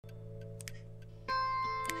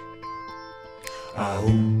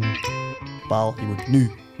Paul, je moet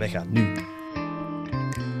nu weggaan, nu.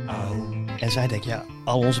 En zij denkt, ja,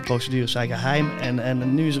 al onze procedures zijn geheim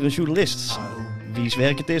en nu is er een journalist. Wie's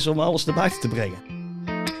werk het is om alles naar buiten te brengen.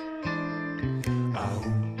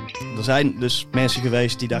 Er zijn dus mensen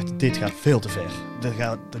geweest die dachten, dit gaat veel te ver. Er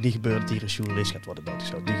gaat niet gebeuren dat hier een journalist gaat worden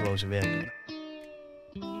doodgeschoten, die gewoon zijn werk doen.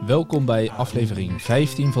 Welkom bij aflevering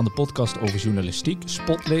 15 van de podcast over journalistiek,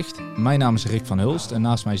 Spotlicht. Mijn naam is Rick van Hulst en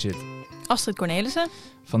naast mij zit Astrid Cornelissen.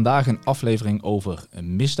 Vandaag een aflevering over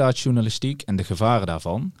misdaadjournalistiek en de gevaren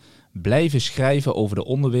daarvan. Blijven schrijven over de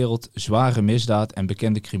onderwereld, zware misdaad en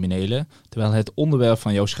bekende criminelen, terwijl het onderwerp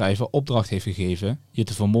van jouw schrijver opdracht heeft gegeven je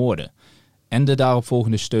te vermoorden. En de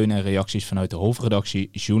daaropvolgende steun en reacties vanuit de hoofdredactie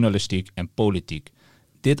Journalistiek en Politiek.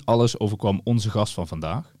 Dit alles overkwam onze gast van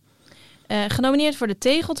vandaag. Genomineerd voor de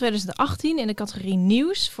Tegel 2018 in de categorie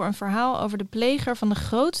Nieuws voor een verhaal over de pleger van de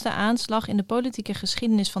grootste aanslag in de politieke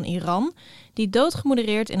geschiedenis van Iran, die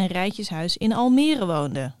doodgemodereerd in een rijtjeshuis in Almere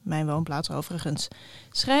woonde. Mijn woonplaats overigens.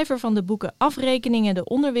 Schrijver van de boeken Afrekeningen, de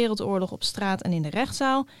onderwereldoorlog op straat en in de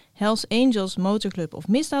rechtszaal, Hells Angels, Motorclub of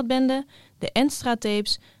Misdaadbende, de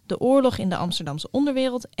Enstra-tapes, de oorlog in de Amsterdamse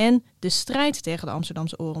onderwereld en de strijd tegen de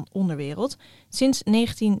Amsterdamse onderwereld. Sinds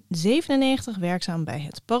 1997 werkzaam bij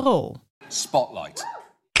het Parool. Spotlight.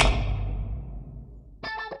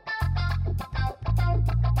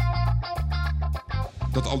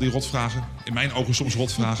 Dat al die rotvragen, in mijn ogen soms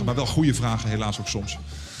rotvragen, maar wel goede vragen, helaas ook soms,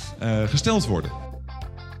 gesteld worden.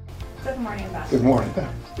 Good morning, Ambassador. Good morning.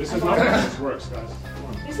 This is not how this works, guys.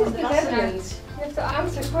 This is the Netherlands. You have to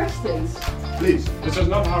answer questions. Please, this is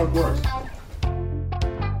not how it works.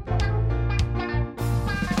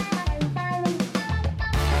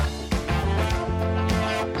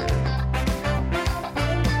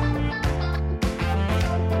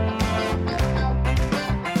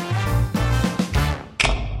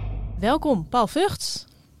 Welkom, Paul Vugts.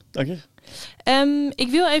 Dank je. Ik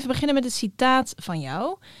wil even beginnen met een citaat van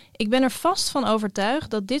jou. Ik ben er vast van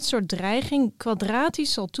overtuigd dat dit soort dreiging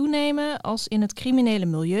kwadratisch zal toenemen als in het criminele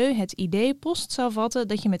milieu het idee post zou vatten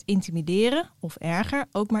dat je met intimideren, of erger,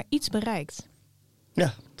 ook maar iets bereikt.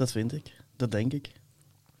 Ja, dat vind ik. Dat denk ik.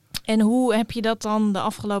 En hoe heb je dat dan de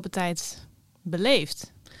afgelopen tijd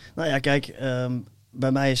beleefd? Nou ja, kijk,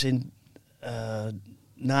 bij mij is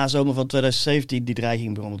na zomer van 2017 die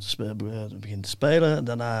dreiging beginnen te spelen.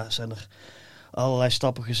 Daarna zijn er allerlei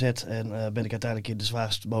stappen gezet en ben ik uiteindelijk in de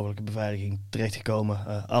zwaarst mogelijke beveiliging terechtgekomen.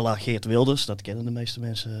 À la Geert Wilders, dat kennen de meeste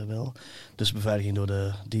mensen wel. Dus beveiliging door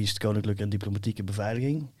de dienst Koninklijke en Diplomatieke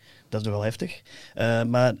Beveiliging. Dat is nogal heftig.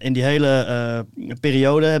 Maar in die hele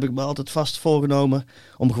periode heb ik me altijd vast voorgenomen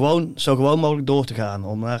om zo gewoon mogelijk door te gaan.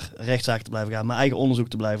 Om naar rechtszaken te blijven gaan, mijn eigen onderzoek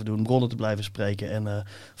te blijven doen, bronnen te blijven spreken en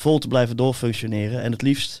vol te blijven doorfunctioneren. En het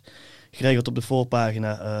liefst geregeld op de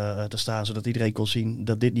voorpagina te staan, zodat iedereen kon zien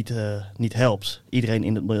dat dit niet helpt. Iedereen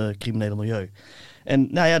in het criminele milieu. En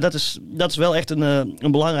nou ja, dat is wel echt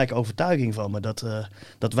een belangrijke overtuiging van me.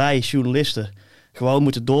 Dat wij journalisten gewoon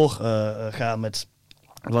moeten doorgaan met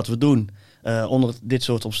wat we doen onder dit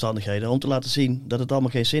soort omstandigheden. Om te laten zien dat het allemaal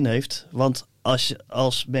geen zin heeft. Want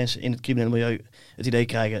als mensen in het criminele milieu het idee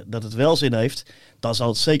krijgen dat het wel zin heeft, dan zal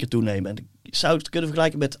het zeker toenemen. En ik zou het kunnen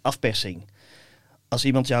vergelijken met afpersing. Als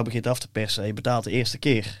iemand jou begint af te persen en je betaalt de eerste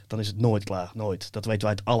keer, dan is het nooit klaar. Nooit. Dat weten wij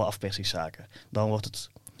uit alle afpersingszaken. Dan wordt het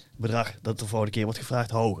bedrag dat de volgende keer wordt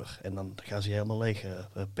gevraagd hoger. En dan gaan ze je helemaal leeg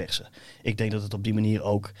persen. Ik denk dat het op die manier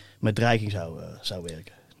ook met dreiging zou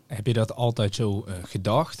werken. Heb je dat altijd zo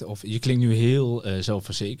gedacht? Of je klinkt nu heel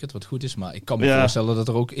zelfverzekerd, wat goed is, maar ik kan me voorstellen dat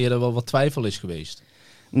er ook eerder wel wat twijfel is geweest.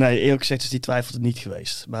 Nee, eerlijk gezegd is die twijfel er niet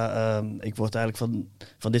geweest. Maar ik word eigenlijk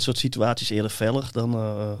van dit soort situaties eerder feller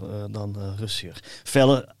dan rustiger.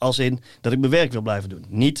 Feller als in dat ik mijn werk wil blijven doen.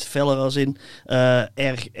 Niet feller als in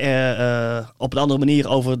op een andere manier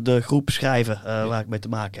over de groep schrijven waar ik mee te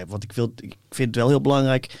maken heb. Want ik vind het wel heel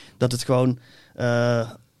belangrijk dat het gewoon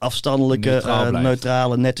afstandelijke,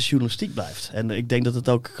 neutrale, nette journalistiek blijft. En ik denk dat het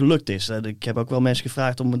ook gelukt is. Ik heb ook wel mensen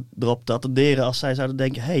gevraagd om me erop te attenderen als zij zouden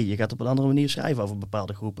denken, hey, je gaat op een andere manier schrijven over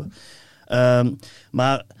bepaalde groepen.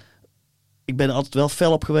 Maar ik ben er altijd wel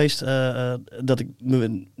fel op geweest dat ik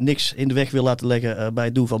me niks in de weg wil laten leggen bij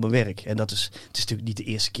het doen van mijn werk. En het is natuurlijk niet de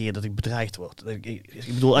eerste keer dat ik bedreigd word.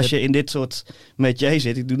 Ik bedoel, als je in dit soort métier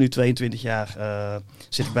zit, ik doe nu 22 jaar,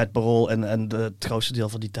 zit ik bij het Parool en het grootste deel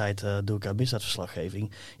van die tijd doe ik aan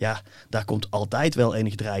misdaadverslaggeving. Ja, daar komt altijd wel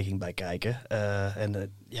enige dreiging bij kijken.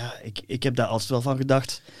 Ik heb daar altijd wel van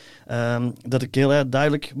gedacht dat ik heel erg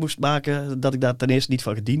duidelijk moest maken dat ik daar ten eerste niet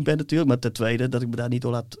van gediend ben natuurlijk, maar ten tweede dat ik me daar niet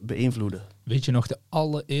door laat beïnvloeden. Weet je nog de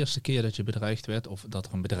allereerste keer dat je bedreigd werd of dat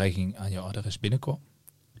er een bedreiging aan jouw adres binnenkwam?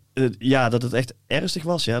 Ja, dat het echt ernstig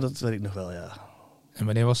was, ja, dat weet ik nog wel, ja. En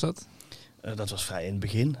wanneer was dat? Dat was vrij in het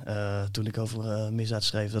begin, toen ik over misdaad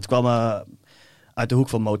schreef. Dat kwam uit de hoek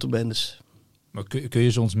van motorbendes. Maar kun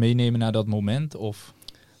je ze ons meenemen naar dat moment? Of?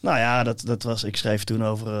 Nou ja, ik schreef toen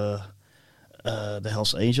over de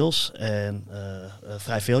Hells Angels en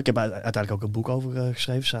vrij veel. Ik heb uiteindelijk ook een boek over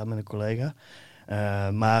geschreven samen met een collega.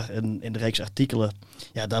 Maar in de reeks artikelen,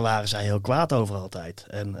 ja, daar waren zij heel kwaad over altijd.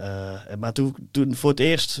 Maar toen voor het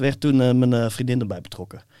eerst werd mijn vriendin erbij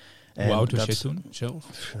betrokken. Hoe oud was je toen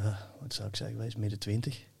zelf? Wat zou ik zeggen, wees midden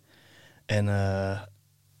 20.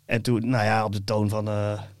 En toen, nou ja, op de toon van...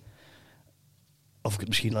 of ik het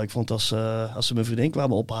misschien leuk vond als ze mijn vriendin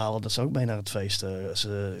kwamen ophalen, dat ze ook mee naar het feest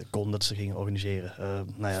dat ze gingen organiseren.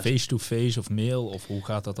 Face-to-face of mail, of hoe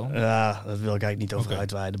gaat dat dan? Ja, dat wil ik eigenlijk niet over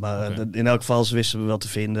uitweiden. Maar in elk geval, ze wisten me wel te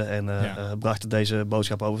vinden en brachten deze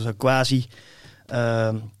boodschap over. Zo quasi.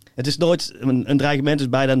 Het is nooit, een dreigement is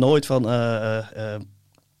bijna nooit van...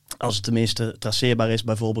 als het tenminste traceerbaar is,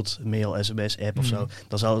 bijvoorbeeld mail, sms, app of zo,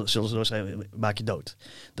 dan zullen ze door zijn, maak je dood.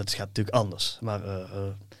 Dat gaat natuurlijk anders. Maar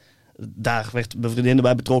daar werd mijn vriendin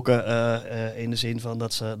erbij betrokken in de zin van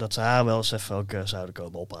dat ze haar wel eens even ook zouden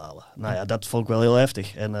komen ophalen. Nou ja, dat vond ik wel heel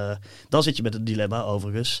heftig. En dan zit je met het dilemma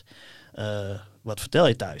overigens. Wat vertel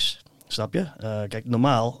je thuis? Snap je? Kijk,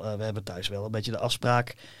 normaal, we hebben thuis wel een beetje de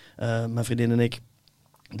afspraak, mijn vriendin en ik,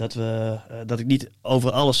 dat ik niet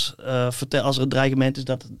over alles vertel als er een dreigement is,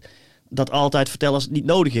 dat altijd vertellen als het niet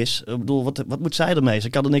nodig is. Ik bedoel, wat moet zij ermee? Ze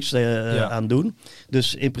kan er niks aan doen.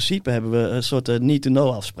 Dus in principe hebben we een soort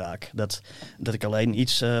need-to-know afspraak. Dat ik alleen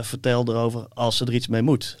iets vertel erover als ze er iets mee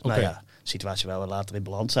moet. Okay. Nou ja, de situatie waar we later in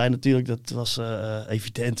beland zijn natuurlijk, dat was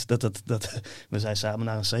evident. We zijn samen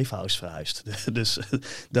naar een safehouse verhuisd. Dus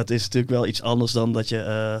dat is natuurlijk wel iets anders dan dat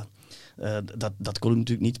je... dat kon ik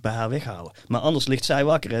natuurlijk niet bij haar weghouden. Maar anders ligt zij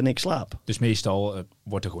wakker en ik slaap. Dus meestal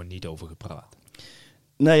wordt er gewoon niet over gepraat?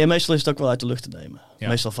 Nee, en meestal is het ook wel uit de lucht te nemen. Ja.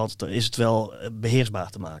 Meestal is het wel beheersbaar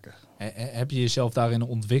te maken. Heb je jezelf daarin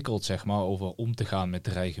ontwikkeld, zeg maar, over om te gaan met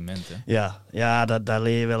dreigementen? Ja, daar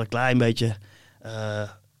leer je wel een klein beetje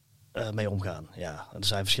mee omgaan. Ja, er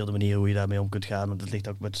zijn verschillende manieren hoe je daarmee om kunt gaan. Want dat ligt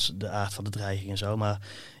ook met de aard van de dreiging en zo. Maar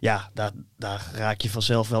ja, daar raak je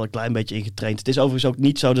vanzelf wel een klein beetje in getraind. Het is overigens ook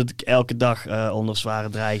niet zo dat ik elke dag onder zware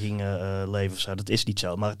dreiging leef of zo. Dat is niet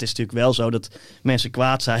zo. Maar het is natuurlijk wel zo dat mensen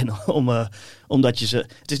kwaad zijn omdat je ze...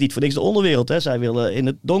 Het is niet voor niks de onderwereld. Hè. Zij willen in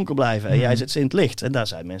het donker blijven en jij zet ze in het licht. En daar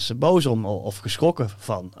zijn mensen boos om of geschrokken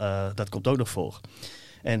van. Dat komt ook nog voor.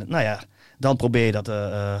 En nou ja... Dan probeer je dat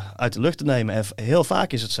uit de lucht te nemen. En heel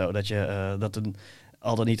vaak is het zo dat een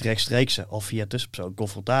al dan niet rechtstreekse of via tussenpersoon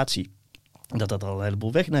confrontatie, dat al een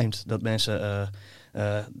heleboel wegneemt. Dat mensen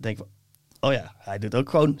denken, oh ja, hij doet ook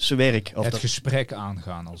gewoon zijn werk. Of het gesprek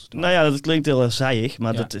aangaan als het ware. Nou ja, dat klinkt heel saaiig,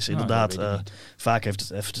 maar dat is inderdaad, dat vaak heeft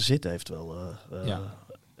het even te zitten, heeft wel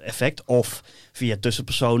effect. Of via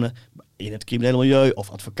tussenpersonen in het criminele milieu of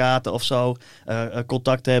advocaten of zo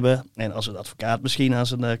contact hebben. En als een advocaat misschien aan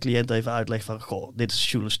zijn cliënt even uitlegt van, goh, dit is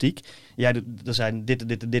journalistiek. Er zijn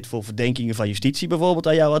dit voor verdenkingen van justitie bijvoorbeeld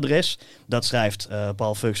aan jouw adres. Dat schrijft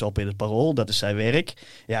Paul Fuchs op in het Parool. Dat is zijn werk.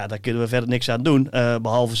 Ja, daar kunnen we verder niks aan doen.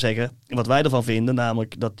 Behalve zeggen wat wij ervan vinden,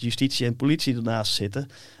 namelijk dat justitie en politie ernaast zitten.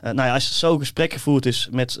 Nou ja, als zo'n gesprek gevoerd is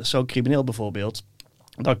met zo'n crimineel bijvoorbeeld,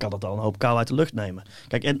 dan kan dat al een hoop kou uit de lucht nemen.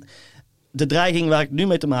 Kijk, en de dreiging waar ik nu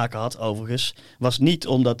mee te maken had, overigens, was niet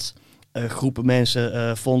omdat groepen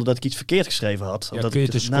mensen vonden dat ik iets verkeerd geschreven had. Ja, kun je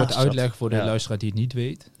het dus kort uitleggen voor de luisteraar die het niet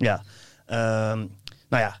weet? Ja, nou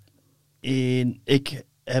ja, ik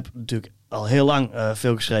heb natuurlijk al heel lang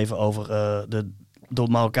veel geschreven over de door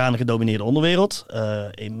Marokkanen gedomineerde onderwereld.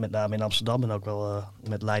 Met name in Amsterdam en ook wel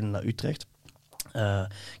met lijnen naar Utrecht.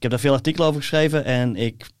 Ik heb daar veel artikelen over geschreven en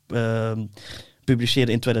ik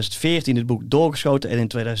publiceerde in 2014 het boek Doorgeschoten en in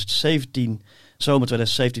 2017, zomer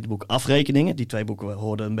 2017, het boek Afrekeningen. Die twee boeken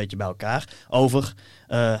hoorden een beetje bij elkaar. Over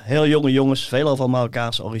heel jonge jongens, veelal van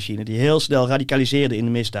Marokkaanse origine, die heel snel radicaliseerden in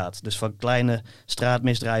de misdaad. Dus van kleine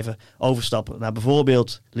straatmisdrijven overstappen naar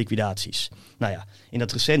bijvoorbeeld liquidaties. Nou ja, in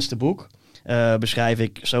dat recentste boek beschrijf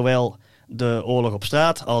ik zowel de oorlog op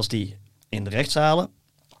straat als die in de rechtszalen.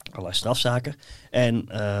 Allerlei strafzaken. En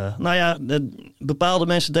nou ja, bepaalde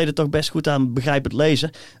mensen deden toch best goed aan begrijpend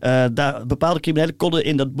lezen. Bepaalde criminelen konden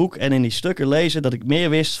in dat boek en in die stukken lezen dat ik meer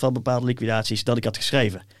wist van bepaalde liquidaties dan ik had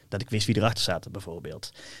geschreven. Dat ik wist wie erachter zaten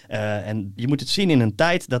bijvoorbeeld. En je moet het zien in een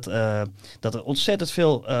tijd dat er ontzettend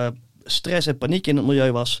veel stress en paniek in het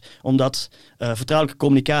milieu was. Omdat vertrouwelijke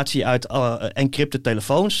communicatie uit encrypte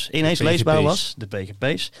telefoons ineens leesbaar was. De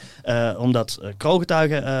PGP's. Omdat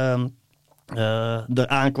kroongetuigen er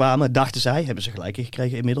aankwamen, dachten zij, hebben ze gelijk in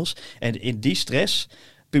gekregen inmiddels. En in die stress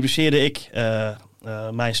publiceerde ik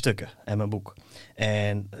mijn stukken en mijn boek.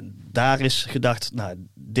 En daar is gedacht, nou,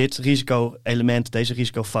 dit risico-element, deze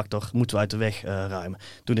risicofactor moeten we uit de weg ruimen.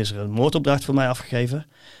 Toen is er een moordopdracht voor mij afgegeven.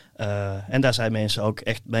 En daar zijn mensen ook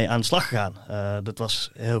echt mee aan de slag gegaan. Dat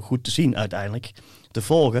was heel goed te zien uiteindelijk. Te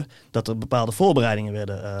volgen dat er bepaalde voorbereidingen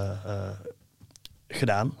werden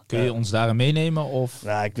gedaan. Kun je ons daarin meenemen? Of?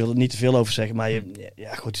 Nou, ik wil er niet te veel over zeggen, maar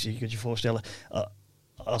je kunt je voorstellen,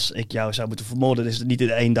 als ik jou zou moeten vermoorden, is het niet in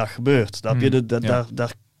 1 dag gebeurd.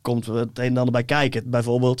 Daar komt het een en ander bij kijken.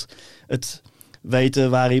 Bijvoorbeeld het weten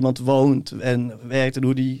waar iemand woont en werkt en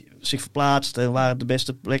hoe die zich verplaatst en waar het de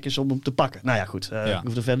beste plek is om hem te pakken. Nou ja, goed. Ik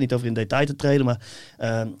hoef er verder niet over in detail te treden, maar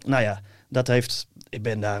ik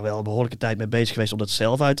ben daar wel een behoorlijke tijd mee bezig geweest om dat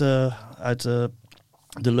zelf uit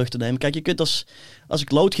de lucht te nemen. Kijk, je kunt als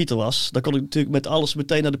ik loodgieter was, dan kon ik natuurlijk met alles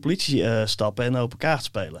meteen naar de politie stappen en open kaart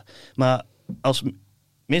spelen. Maar als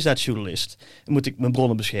misdaadjournalist moet ik mijn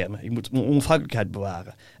bronnen beschermen. Ik moet mijn onafhankelijkheid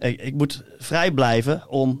bewaren. Ik moet vrij blijven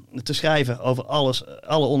om te schrijven over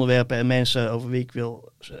alle onderwerpen en mensen over wie ik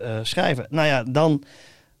wil schrijven. Nou ja, dan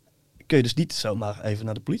kun je dus niet zomaar even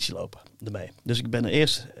naar de politie lopen ermee. Dus ik ben er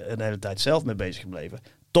eerst een hele tijd zelf mee bezig gebleven.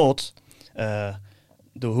 Tot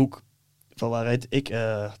de hoek van waaruit ik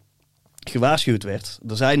gewaarschuwd werd.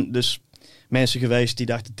 Er zijn dus mensen geweest die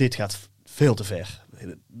dachten, dit gaat veel te ver.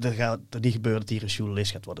 Er gaat er niet gebeuren dat hier een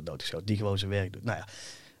journalist gaat worden doodgeschoten. Die gewoon zijn werk doet. Nou ja,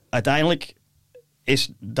 uiteindelijk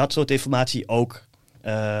is dat soort informatie ook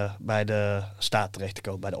bij de staat terecht te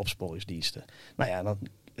komen. Bij de opsporingsdiensten. Nou ja, dan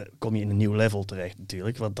kom je in een nieuw level terecht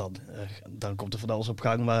natuurlijk. Want dan komt er van alles op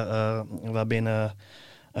gang waarbinnen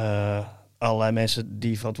allerlei mensen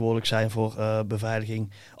die verantwoordelijk zijn voor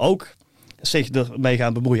beveiliging ook zich ermee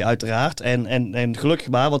gaan bemoeien uiteraard. En gelukkig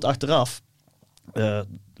maar, want achteraf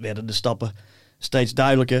werden de stappen steeds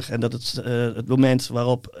duidelijker. En dat het moment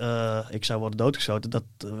waarop ik zou worden doodgeschoten, dat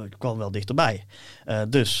kwam wel dichterbij.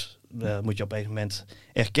 Dus moet je op een moment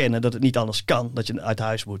erkennen dat het niet anders kan, dat je uit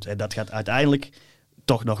huis moet. En dat gaat uiteindelijk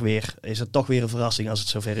is het toch weer een verrassing als het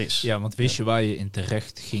zover is. Ja, want wist je waar je in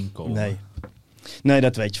terecht ging komen? Nee,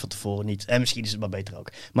 dat weet je van tevoren niet. En misschien is het maar beter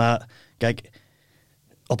ook. Maar kijk,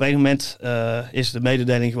 op een moment is de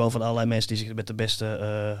mededeling gewoon van allerlei mensen die zich met de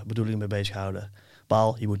beste bedoelingen mee bezighouden.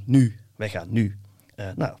 Paul, je moet nu weggaan, nu.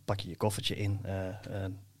 Pak je koffertje in,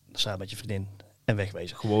 samen met je vriendin en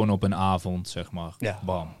wegwezen. Gewoon op een avond, zeg maar. Ja.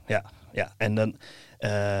 Bam. Ja. En dan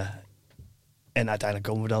en uiteindelijk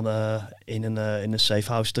komen we dan in een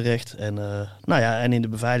safe house terecht. En in de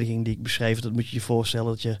beveiliging die ik beschreef, dat moet je je voorstellen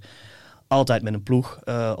dat je altijd met een ploeg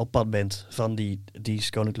op pad bent van die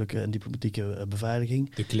koninklijke en diplomatieke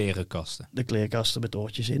beveiliging. De klerenkasten met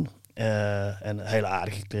oortjes in. En hele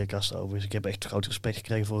aardige klerenkasten overigens. Ik heb echt groot respect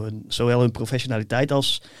gekregen voor zowel hun professionaliteit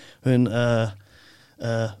als hun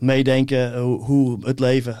meedenken hoe het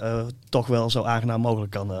leven toch wel zo aangenaam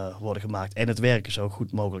mogelijk kan worden gemaakt. En het werken zo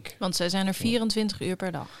goed mogelijk. Want zij zijn er 24 uur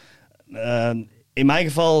per dag. In mijn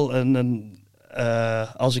geval,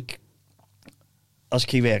 als ik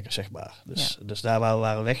ging werken, zeg maar. Dus daar waar we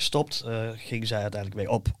waren weggestopt, gingen zij uiteindelijk weer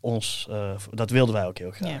op ons. Dat wilden wij ook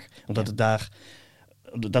heel graag. Ja. Omdat het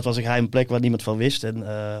dat was een geheime plek waar niemand van wist. En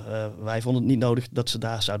wij vonden het niet nodig dat ze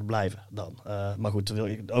daar zouden blijven dan. Maar goed,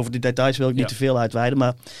 over die details wil ik niet te veel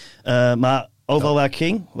uitweiden. Maar overal waar ik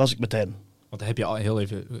ging, was ik met hen. Want heb je al heel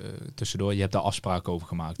even tussendoor, je hebt daar afspraken over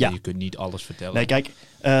gemaakt. Ja. Je kunt niet alles vertellen. Nee, kijk,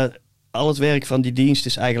 al het werk van die dienst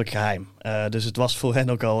is eigenlijk geheim. Dus het was voor hen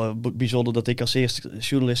ook al bijzonder dat ik als eerste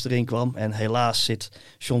journalist erin kwam. En helaas zit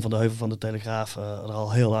John van de Heuvel van de Telegraaf er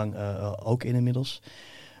al heel lang ook in inmiddels.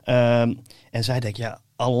 En zij denken,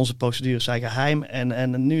 al onze procedures zijn geheim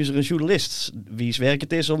en nu is er een journalist wie's werk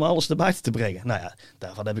het is om alles naar buiten te brengen. Nou ja,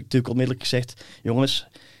 daarvan heb ik natuurlijk onmiddellijk gezegd, jongens,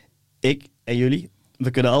 ik en jullie,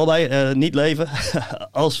 we kunnen allebei niet leven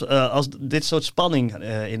als dit soort spanning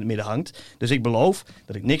in het midden hangt. Dus ik beloof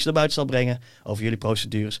dat ik niks naar buiten zal brengen over jullie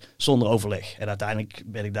procedures zonder overleg. En uiteindelijk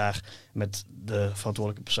ben ik daar met de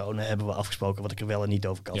verantwoordelijke personen, hebben we afgesproken wat ik er wel en niet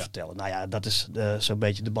over kan vertellen. Nou ja, dat is zo'n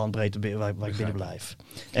beetje de bandbreedte waar ik binnen blijf.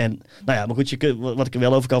 En nou ja, maar goed, wat ik er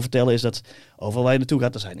wel over kan vertellen is dat overal waar je naartoe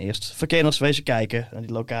gaat, er zijn eerst verkenners wezen kijken naar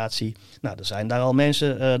die locatie. Nou, er zijn daar al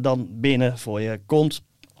mensen dan binnen voor je komt.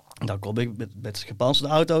 Dan kom ik met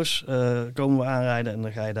gepantserde auto's, komen we aanrijden en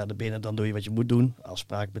dan ga je daar naar binnen. Dan doe je wat je moet doen,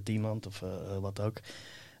 afspraak met iemand of wat ook.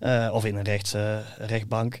 Of in een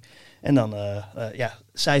rechtbank. En dan,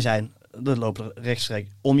 er lopen rechtstreeks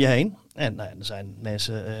om je heen. En er zijn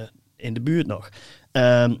mensen in de buurt nog.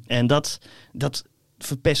 En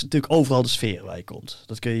verpest natuurlijk overal de sfeer waar je komt.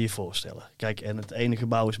 Dat kun je je voorstellen. Kijk, en het ene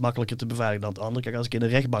gebouw is makkelijker te beveiligen dan het andere. Kijk, als ik in de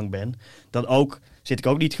rechtbank ben, dan zit ik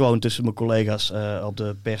ook niet gewoon tussen mijn collega's op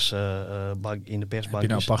de persbank, in de persbank.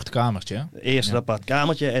 Heb je een apart kamertje? Eerst een apart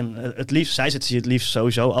kamertje en het liefst, zij zitten het liefst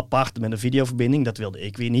sowieso apart met een videoverbinding. Dat wilde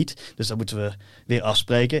ik weer niet. Dus dat moeten we weer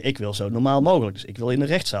afspreken. Ik wil zo normaal mogelijk. Dus ik wil in de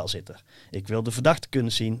rechtszaal zitten. Ik wil de verdachte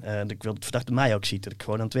kunnen zien. Ik wil de verdachte mij ook zien, dat ik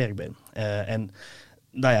gewoon aan het werk ben. En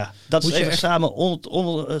nou ja, dat is even samen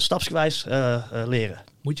stapsgewijs leren.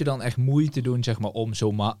 Moet je dan echt moeite doen, zeg maar, om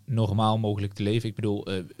zo normaal mogelijk te leven? Ik bedoel,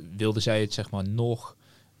 wilden zij het, zeg maar, nog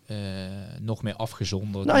meer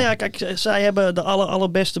afgezonderd? Nou ja, kijk, zij hebben de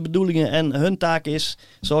allerbeste bedoelingen en hun taak is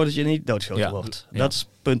zorgen dat je niet doodgeschoten wordt. Ja. Dat is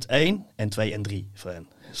punt 1 en 2 en 3 voor hen.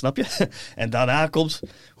 Snap je? En daarna komt,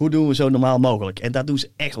 hoe doen we zo normaal mogelijk? En daar doen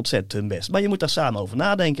ze echt ontzettend hun best. Maar je moet daar samen over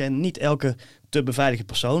nadenken. En niet elke te beveiligde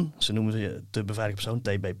persoon, ze noemen ze te beveiligde persoon,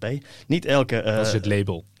 TBP. Niet elke... dat is het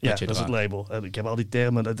label. Ja, dat is het label. Ik heb al die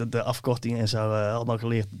termen, de afkortingen en zo allemaal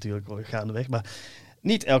geleerd natuurlijk gaandeweg. Maar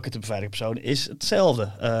niet elke te beveiligde persoon is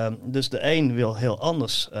hetzelfde. Dus de een wil heel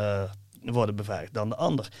anders worden beveiligd dan de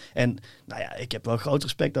ander. En nou ja, ik heb wel groot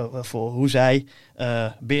respect voor hoe zij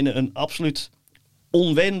binnen een absoluut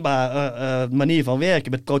onwendbare manier van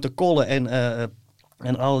werken met protocollen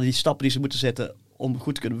en al die stappen die ze moeten zetten om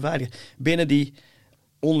goed te kunnen beveiligen, binnen die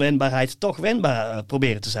onwendbaarheid toch wendbaar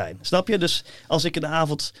proberen te zijn. Snap je? Dus als ik een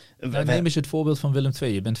avond... neem eens het voorbeeld van Willem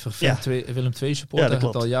II. Je bent vervent Willem II supporter,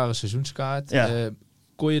 hebt al jaren seizoenskaart. Ja.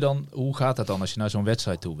 Hoe gaat dat dan als je naar zo'n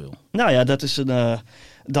wedstrijd toe wil? Nou ja, dat is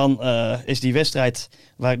dan is die wedstrijd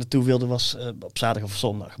waar ik naartoe wilde was op zaterdag of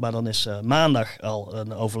zondag. Maar dan is maandag al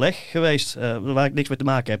een overleg geweest waar ik niks mee te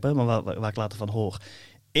maken heb, hè, maar waar ik later van hoor.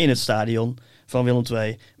 In het stadion van Willem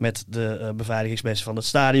II met de beveiligingsmensen van het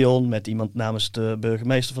stadion, met iemand namens de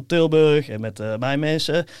burgemeester van Tilburg en met mijn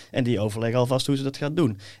mensen. En die overleggen alvast hoe ze dat gaan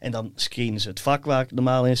doen. En dan screenen ze het vak waar ik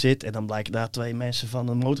normaal in zit en dan blijken daar 2 mensen van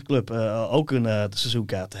een motorclub ook een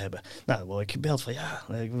seizoenkaart te hebben. Nou, dan word ik gebeld van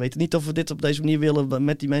we weten niet of we dit op deze manier willen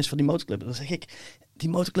met die mensen van die motorclub. Dan zeg ik, die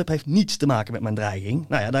motorclub heeft niets te maken met mijn dreiging.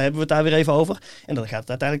 Nou ja, daar hebben we het daar weer even over. En dan gaat het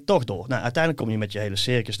uiteindelijk toch door. Nou, uiteindelijk kom je met je hele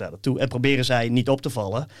circus daar naartoe. En proberen zij niet op te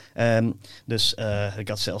vallen. Dus ik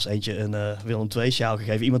had zelfs eentje een Willem II sjaal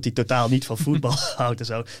gegeven. Iemand die totaal niet van voetbal houdt en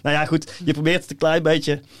zo. Nou ja, goed. Je probeert het een klein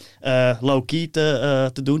beetje low-key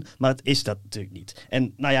te doen. Maar het is dat natuurlijk niet.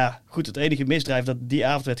 En nou ja, goed. Het enige misdrijf dat die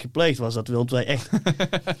avond werd gepleegd was dat Willem II echt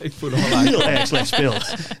ik voel hem wel heel erg slecht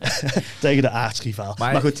speelde. Tegen de aartsrivaal.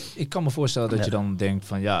 Maar goed, ik kan me voorstellen dat je dan denkt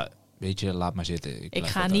van weet je, laat maar zitten. Ik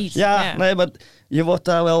ga niet. Ja, nee, maar je wordt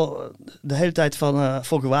daar wel de hele tijd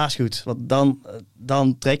voor gewaarschuwd. Want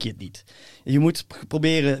dan trek je het niet. Je moet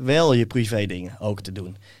proberen wel je privé dingen ook te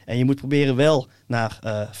doen. En je moet proberen wel naar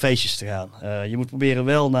feestjes te gaan. Je moet proberen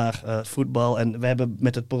wel naar voetbal. En we hebben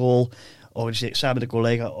met het Parool, samen met een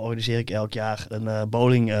collega organiseer ik elk jaar een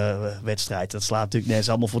bowlingwedstrijd. Dat slaat natuurlijk nergens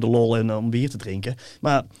allemaal voor de lol en om bier te drinken.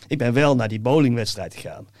 Maar ik ben wel naar die bowlingwedstrijd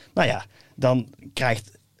gegaan. Nou ja, dan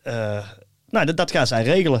krijgt... dat gaan zij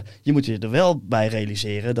regelen. Je moet je er wel bij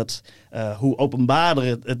realiseren dat hoe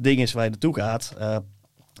openbaarder het ding is waar je naartoe gaat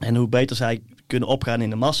en hoe beter zij kunnen opgaan in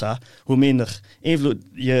de massa, hoe minder invloed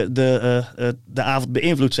je de avond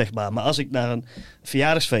beïnvloedt, zeg maar. Maar als ik naar een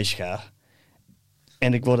verjaardagsfeestje ga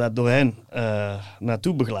en ik word daar door hen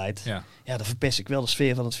naartoe begeleid, dan verpest ik wel de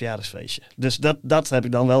sfeer van het verjaardagsfeestje. Dus dat heb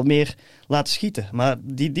ik dan wel meer laten schieten. Maar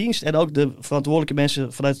die dienst en ook de verantwoordelijke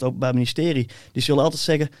mensen vanuit het Openbaar Ministerie, die zullen altijd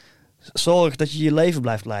zeggen, zorg dat je je leven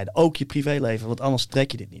blijft leiden. Ook je privéleven, want anders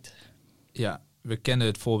trek je dit niet. Ja, we kennen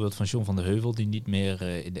het voorbeeld van John van der Heuvel, die niet meer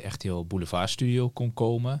in de RTL Boulevard Studio kon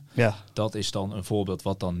komen. Ja. Dat is dan een voorbeeld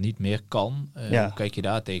wat dan niet meer kan. Hoe kijk je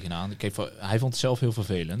daar tegenaan? Hij vond het zelf heel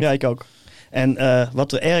vervelend. Ja, ik ook. En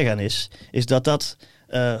wat er erg aan is dat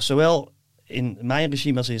zowel in mijn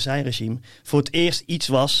regime als in zijn regime voor het eerst iets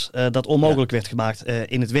was dat onmogelijk werd gemaakt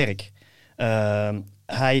in het werk.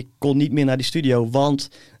 Hij kon niet meer naar die studio, want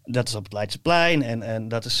dat is op het Leidseplein en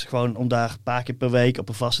dat is gewoon om daar een paar keer per week op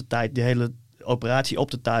een vaste tijd die hele operatie op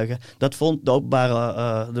te tuigen. Dat vond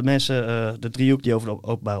de mensen, de driehoek die over de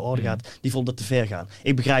openbare orde gaat, die vond dat te ver gaan.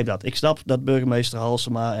 Ik begrijp dat. Ik snap dat burgemeester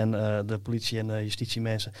Halsema en de politie en de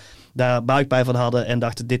justitiemensen daar buikpijn van hadden en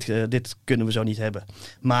dachten, dit kunnen we zo niet hebben.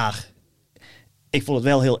 Maar ik vond het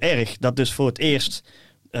wel heel erg dat dus voor het eerst,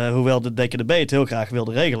 hoewel de DKDB het heel graag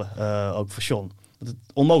wilde regelen, ook voor John, dat het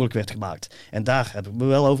onmogelijk werd gemaakt. En daar heb ik me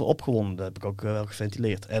wel over opgewonden. Dat heb ik ook wel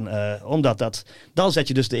geventileerd. En omdat dan zet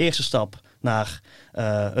je dus de eerste stap naar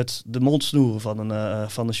de mond snoeren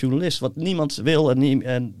van een journalist. Wat niemand wil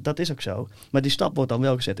en dat is ook zo. Maar die stap wordt dan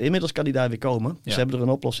wel gezet. Inmiddels kan die daar weer komen. Ze hebben er een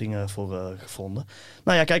oplossing voor gevonden.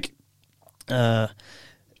 Nou ja, kijk,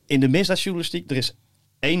 In de misdaadjournalistiek, er is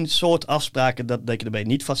 1 soort afspraken dat DKDB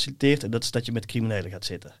niet faciliteert. En dat is dat je met criminelen gaat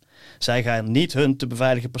zitten. Zij gaan niet hun te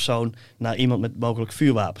beveiligen persoon naar iemand met mogelijk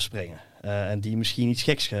vuurwapens brengen. En die misschien iets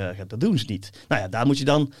geks gaat. Dat doen ze niet. Nou ja, daar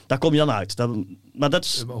kom je dan uit. Maar dat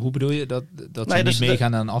is, hoe bedoel je dat ze niet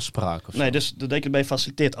meegaan aan een afspraak? Of nee, zo? dus de DKDB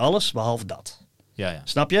faciliteert alles behalve dat. Ja.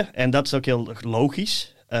 Snap je? En dat is ook heel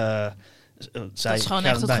logisch. Dat is gewoon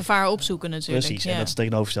echt het gevaar opzoeken natuurlijk. Precies, en dat is het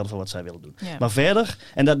tegenovergestelde van wat zij willen doen. Ja. Maar verder,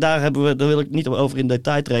 en daar wil ik niet over in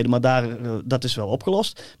detail treden, maar dat is wel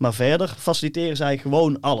opgelost. Maar verder faciliteren zij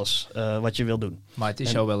gewoon alles wat je wil doen. Maar het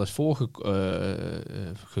is jou wel eens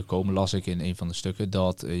voorgekomen, las ik in een van de stukken,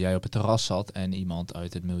 dat jij op het terras zat en iemand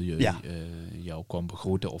uit het milieu jou kwam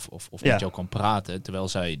begroeten of met jou kwam praten, terwijl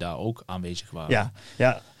zij daar ook aanwezig waren.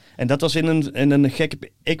 Ja. En dat was in een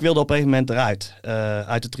gekke... Ik wilde op een gegeven moment eruit,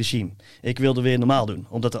 uit het regime. Ik wilde weer normaal doen.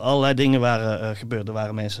 Omdat er allerlei dingen waren gebeurd. Er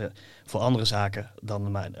waren mensen voor andere zaken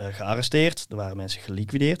dan mij gearresteerd. Er waren mensen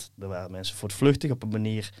geliquideerd. Er waren mensen voortvluchtig op een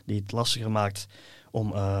manier die het lastiger maakt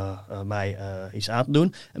om mij iets aan te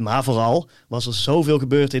doen. Maar vooral was er zoveel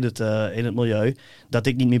gebeurd in het milieu dat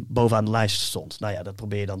ik niet meer bovenaan de lijst stond. Nou ja, dat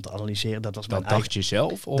probeer je dan te analyseren. Dat dacht je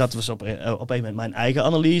zelf? Of? Dat was op een moment mijn eigen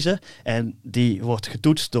analyse. En die wordt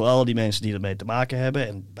getoetst door al die mensen die ermee te maken hebben.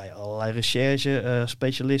 En bij allerlei recherche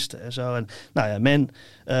specialisten en zo. En nou ja, men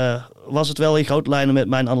was het wel in grote lijnen met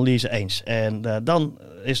mijn analyse eens. En dan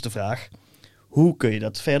is de vraag: hoe kun je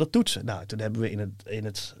dat verder toetsen? Nou, toen hebben we in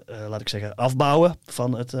het laat ik zeggen, afbouwen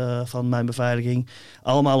van mijn beveiliging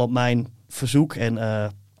allemaal op mijn verzoek en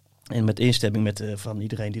met instemming van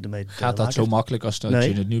iedereen die ermee Gaat dat zo makkelijk als dat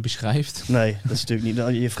je het nu beschrijft? Nee, dat is natuurlijk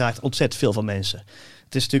niet. Je vraagt ontzettend veel van mensen.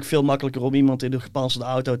 Het is natuurlijk veel makkelijker om iemand in de gepantserde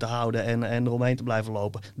auto te houden en eromheen te blijven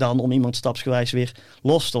lopen, dan om iemand stapsgewijs weer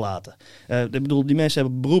los te laten. Ik bedoel, die mensen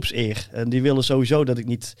hebben beroepseer en die willen sowieso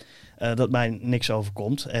dat mij niks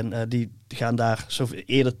overkomt. En die gaan daar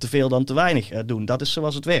eerder te veel dan te weinig doen. Dat is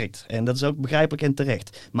zoals het werkt. En dat is ook begrijpelijk en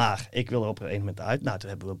terecht. Maar ik wil er op een gegeven moment uit. Nou, toen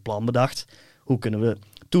hebben we een plan bedacht. Hoe kunnen we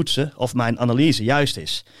toetsen of mijn analyse juist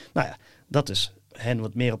is? Nou ja, dat is hen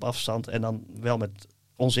wat meer op afstand en dan wel met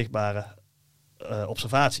onzichtbare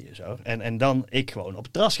observatie en zo. En dan ik gewoon op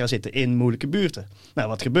het terras ga zitten in moeilijke buurten. Nou,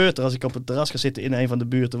 wat gebeurt er als ik op het terras ga zitten in een van de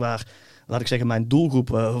buurten waar, laat ik zeggen, mijn doelgroep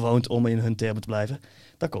woont, om in hun termen te blijven?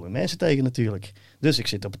 Daar komen mensen tegen natuurlijk. Dus ik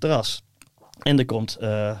zit op het terras. En er komt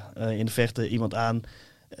in de verte iemand aan.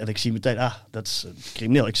 En ik zie meteen, dat is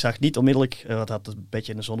crimineel. Ik zag niet onmiddellijk, wat had een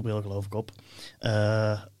beetje in een zonnebril geloof ik op.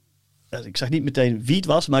 Ik zag niet meteen wie het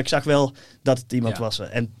was, maar ik zag wel dat het iemand was.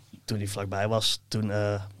 En toen hij vlakbij was, toen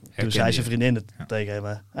zei zijn vriendin het tegen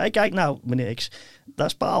hem. Hey, kijk nou, meneer X, dat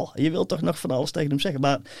is Paal. Je wilt toch nog van alles tegen hem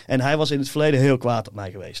zeggen. En hij was in het verleden heel kwaad op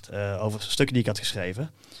mij geweest. Over stukken die ik had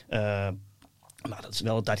geschreven. Maar dat is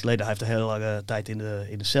wel een tijd geleden. Hij heeft een hele lange tijd in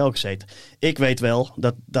de cel gezeten. Ik weet wel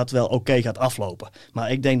dat dat wel oké gaat aflopen.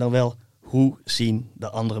 Maar ik denk dan wel, hoe zien de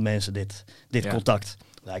andere mensen dit contact?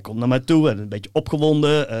 Hij komt naar mij toe en een beetje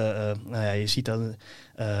opgewonden. Nou ja, je ziet dan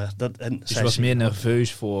dat. En dus je was meer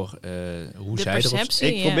nerveus voor hoe zij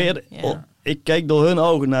erop... Ik keek door hun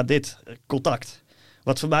ogen naar dit contact.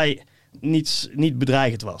 Wat voor mij niet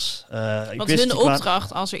bedreigend was. Want hun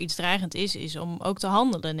opdracht, als er iets dreigend is om ook te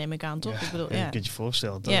handelen, neem ik aan, toch? Ja, ik bedoel, je kunt je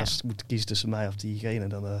voorstellen. Als ze moeten kiezen tussen mij of diegene,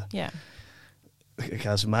 dan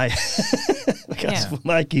gaan ze mij ze voor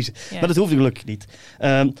mij kiezen. Ja. Maar dat hoeft gelukkig niet.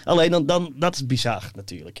 Alleen dan dat is bizar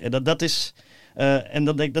natuurlijk. En dat is en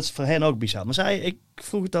dan denk ik, dat is voor hen ook bizar. Maar ik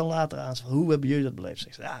vroeg het dan later aan, hoe hebben jullie dat beleefd?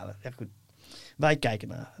 Ik zei, ja goed. Wij kijken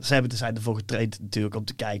naar. Zij zijn ervoor getraind natuurlijk om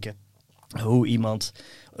te kijken hoe iemand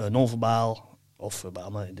non-verbaal of verbaal,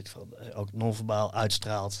 maar in dit geval ook non-verbaal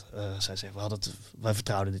uitstraalt. Zij zeggen, wij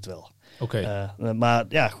vertrouwden dit wel. Oké. Maar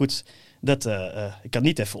ja, goed. Ik kan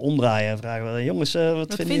niet even omdraaien en vragen, jongens,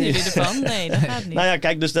 wat vinden jullie ervan? Nee, dat gaat niet. Nou ja,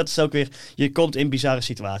 kijk, dus dat is ook weer, je komt in bizarre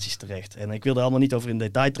situaties terecht. En ik wil er allemaal niet over in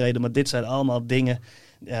detail treden, maar dit zijn allemaal dingen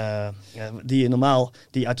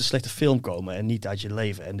die uit een slechte film komen en niet uit je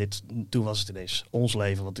leven. En toen was het ineens ons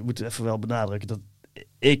leven, want ik moet even wel benadrukken dat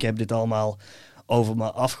ik heb dit allemaal over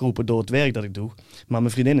me afgeroepen door het werk dat ik doe. Maar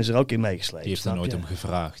mijn vriendin is er ook in meegesleept. Die heeft er nooit om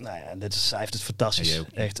gevraagd. Nou ja, zij heeft het fantastisch.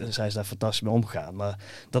 Echt, zij is daar fantastisch mee omgegaan. Maar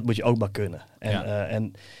dat moet je ook maar kunnen.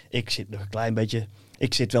 En ik zit nog een klein beetje...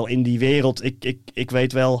 Ik zit wel in die wereld. Ik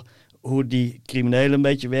weet wel hoe die criminelen een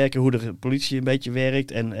beetje werken. Hoe de politie een beetje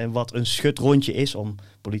werkt. En wat een schudrondje is om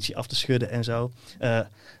politie af te schudden en zo.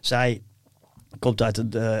 Zij komt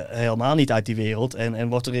helemaal niet uit die wereld.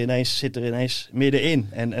 En zit er ineens middenin.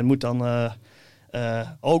 En moet dan...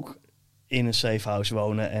 ook in een safe house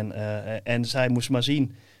wonen. En zij moest maar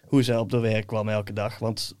zien hoe zij op de werk kwam elke dag.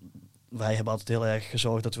 Want wij hebben altijd heel erg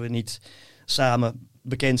gezorgd dat we niet samen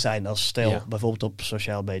bekend zijn als stel, Ja. bijvoorbeeld op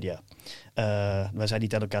sociale media. Wij zijn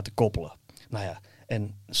niet aan elkaar te koppelen. Nou ja,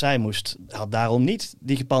 en zij had daarom niet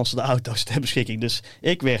die gepantserde auto's ter beschikking. Dus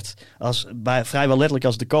ik werd vrijwel letterlijk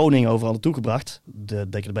als de koning overal naartoe gebracht. De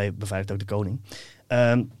DKDB beveiligt ook de koning.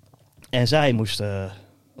 En zij moest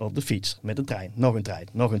op de fiets met een trein. Nog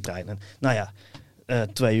een trein. En, nou ja,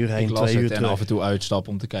 2 uur heen, 2 uur en terug. af en toe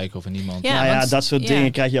uitstappen om te kijken of er niemand... Ja, nou ja, want- dat soort ja.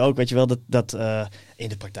 dingen krijg je ook. Weet je wel, dat in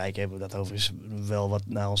de praktijk hebben we dat overigens wel wat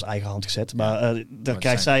naar onze eigen hand gezet. Maar dan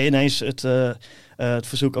krijgt zij ineens het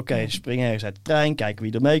verzoek, oké, spring ergens uit de trein, kijken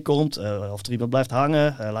wie er meekomt, of er iemand blijft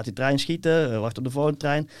hangen, laat die trein schieten, wacht op de volgende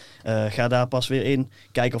trein, ga daar pas weer in,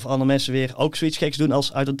 kijken of andere mensen weer ook zoiets geks doen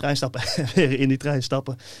als uit een trein stappen en weer in die trein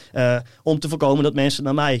stappen, om te voorkomen dat mensen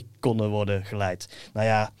naar mij konden worden geleid. Nou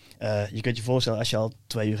ja, je kunt je voorstellen, als je al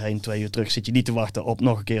 2 uur heen, 2 uur terug zit je niet te wachten op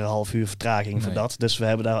nog een keer een half uur vertraging voor dat. Dus we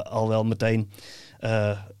hebben daar al wel meteen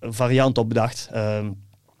een variant op bedacht.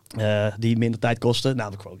 Die minder tijd kosten.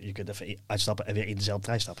 Namelijk gewoon, je kunt even uitstappen en weer in dezelfde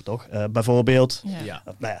trein stappen, toch? Bijvoorbeeld. Ja. Ja.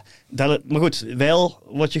 Nou ja, maar goed, wel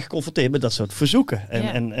word je geconfronteerd met dat soort verzoeken.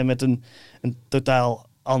 En met een totaal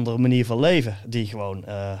andere manier van leven. Die gewoon,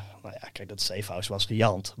 nou ja, kijk, dat safe house was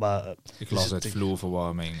riant. Maar Ik las het,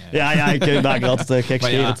 vloerverwarming. ja, ik maak er altijd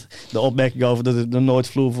gekscherend Maar de opmerking over dat ik nog nooit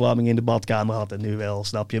vloerverwarming in de badkamer had. En nu wel,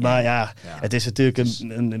 snap je. Maar ja, het is natuurlijk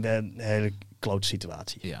een hele klote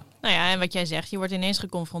situatie. Ja. Nou ja, en wat jij zegt, je wordt ineens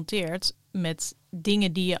geconfronteerd met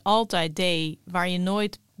dingen die je altijd deed, waar je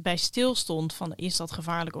nooit bij stilstond van is dat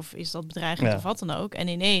gevaarlijk of is dat bedreigend of wat dan ook. En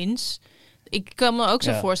ineens, ik kan me ook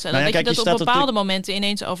zo voorstellen Nou ja, dat kijk, je je dat op staat bepaalde momenten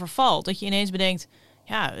ineens overvalt. Dat je ineens bedenkt,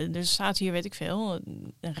 ja, er staat hier, weet ik veel,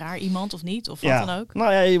 een raar iemand of niet, of wat dan ook.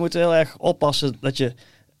 Nou ja, je moet heel erg oppassen dat je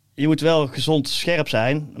moet wel gezond scherp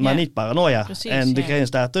zijn, maar niet paranoia. Precies, en de grens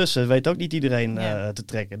daartussen weet ook niet iedereen te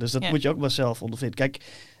trekken. Dus dat Ja. moet je ook maar zelf ondervinden. Kijk,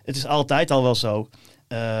 het is altijd al wel zo.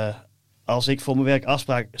 Als ik voor mijn werk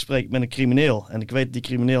afspraak spreek met een crimineel en ik weet dat die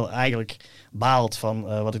crimineel eigenlijk baalt van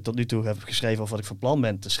wat ik tot nu toe heb geschreven of wat ik van plan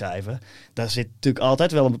ben te schrijven, daar zit natuurlijk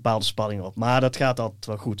altijd wel een bepaalde spanning op. Maar dat gaat altijd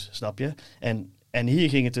wel goed, snap je? En hier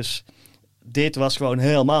ging het dus... Dit was gewoon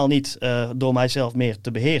helemaal niet door mijzelf meer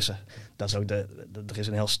te beheersen. Dat is ook er is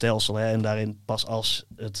een heel stelsel. Hè, en daarin pas als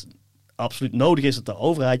het absoluut nodig is dat de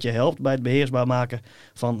overheid je helpt bij het beheersbaar maken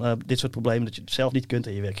van dit soort problemen. Dat je het zelf niet kunt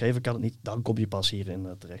en je werkgever kan het niet. Dan kom je pas hierin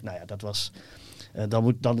terecht. Nou ja, dat was...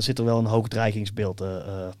 Dan zit er wel een hoog dreigingsbeeld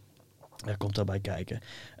komt daarbij kijken.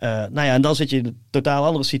 Nou ja, en dan zit je in een totaal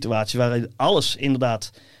andere situatie waarin alles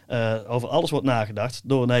inderdaad... over alles wordt nagedacht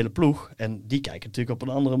door een hele ploeg. En die kijken natuurlijk op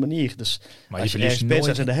een andere manier. Dus Maar als je ergens bent,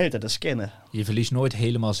 zijn ze de hele tijd aan het scannen. Je verliest nooit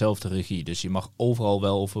helemaal zelf de regie. Dus je mag overal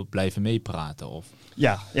wel over blijven meepraten. Of...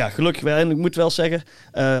 Ja, gelukkig wel. En ik moet wel zeggen...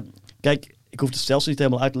 kijk, ik hoef het stelsel niet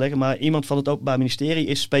helemaal uit te leggen... maar iemand van het Openbaar Ministerie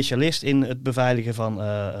is specialist in het beveiligen van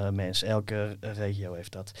mensen. Elke regio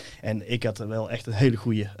heeft dat. En ik had wel echt een hele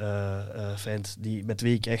goede vent met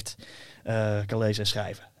wie ik echt kan lezen en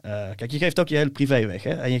schrijven. Kijk, je geeft ook je hele privé weg,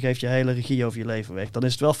 hè? En je geeft je hele regie over je leven weg. Dan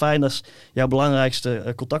is het wel fijn als jouw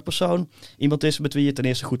belangrijkste contactpersoon iemand is met wie je ten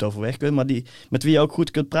eerste goed overweg kunt, maar met wie je ook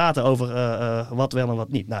goed kunt praten over wat wel en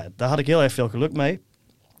wat niet. Nou, daar had ik heel erg veel geluk mee.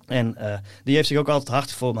 En die heeft zich ook altijd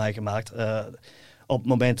hard voor mij gemaakt. Op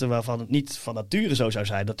momenten waarvan het niet van nature zo zou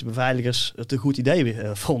zijn dat de beveiligers het een goed idee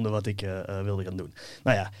vonden wat ik wilde gaan doen.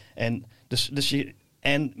 Nou ja, en dus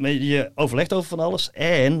je overlegt over van alles.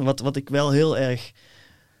 En wat ik wel heel erg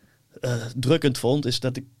drukkend vond, is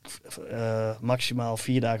dat ik maximaal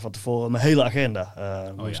 4 dagen van tevoren mijn hele agenda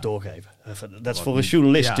moest doorgeven. Dat is voor een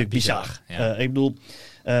journalist natuurlijk bizar. Ja. Ik bedoel,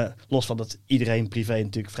 los van dat iedereen privé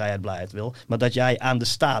natuurlijk vrijheid, blijheid wil, maar dat jij aan de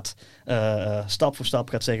staat stap voor stap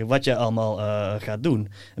gaat zeggen wat je allemaal gaat doen.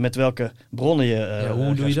 En met welke bronnen je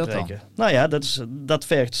hoe doe je dat spreken. dan? Nou ja, dat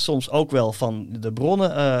vergt soms ook wel van de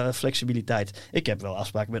bronnen flexibiliteit. Ik heb wel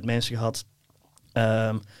afspraken met mensen gehad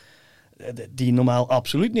die normaal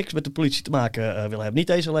absoluut niks met de politie te maken willen hebben. Niet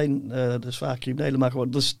eens alleen de zware criminelen, maar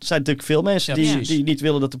gewoon... Er zijn natuurlijk veel mensen die niet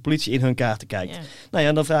willen dat de politie in hun kaarten kijkt. Ja. Nou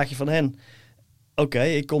ja, dan vraag je van hen... Oké,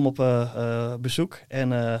 ik kom op bezoek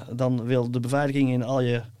en dan wil de beveiliging in al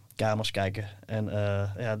je kamers kijken. En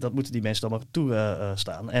dat moeten die mensen dan maar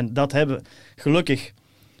toestaan. En dat hebben... Gelukkig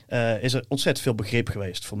is er ontzettend veel begrip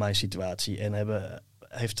geweest voor mijn situatie. En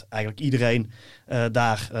heeft eigenlijk iedereen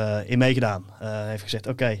daarin meegedaan. Heeft gezegd,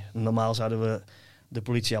 oké, normaal zouden we de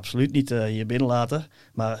politie absoluut niet hier binnen laten.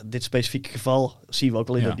 Maar dit specifieke geval zien we ook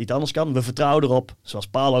al in dat het niet anders kan. We vertrouwen erop, zoals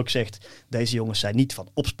Paul ook zegt, deze jongens zijn niet van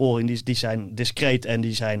opsporing. Die zijn discreet en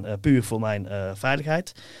die zijn puur voor mijn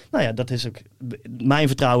veiligheid. Nou ja, dat is ook... Mijn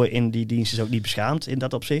vertrouwen in die dienst is ook niet beschaamd in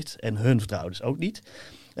dat opzicht. En hun vertrouwen dus ook niet.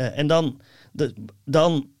 En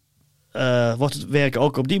dan wordt het werk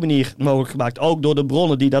ook op die manier mogelijk gemaakt. Ook door de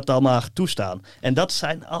bronnen die dat dan maar toestaan. En dat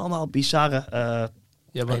zijn allemaal bizarre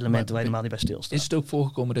elementen waar je helemaal niet bij stilstaat. Is het ook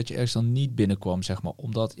voorgekomen dat je ergens dan niet binnenkwam, zeg maar?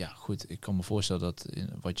 Omdat, ja goed, ik kan me voorstellen dat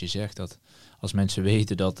wat je zegt, dat als mensen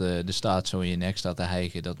weten dat de staat zo in je nek staat te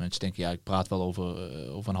hijgen, dat mensen denken, ja, ik praat wel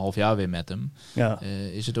over een half jaar weer met hem. Ja.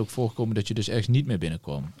 Is het ook voorgekomen dat je dus ergens niet meer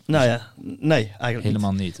binnenkwam? Nou ja, nee, eigenlijk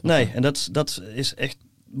helemaal niet. Nee, en dat is echt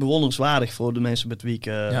bewonderenswaardig voor de mensen met wie ik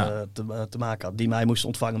te maken had. Die mij moesten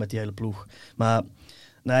ontvangen met die hele ploeg. Maar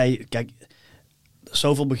nee, kijk,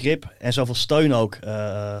 zoveel begrip en zoveel steun ook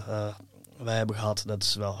wij hebben gehad. Dat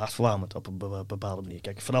is wel hartverwarmend op een bepaalde manier.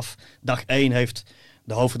 Kijk, vanaf dag 1 heeft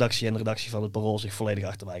de hoofdredactie en de redactie van het Parool zich volledig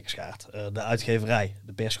achter mij geschaard. De uitgeverij,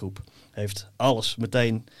 de persgroep, heeft alles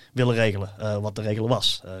meteen willen regelen wat te regelen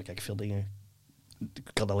was. Kijk, veel dingen, ik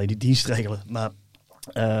kan alleen die dienst regelen, maar...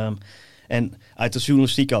 en uit de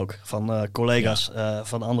journalistiek ook, van collega's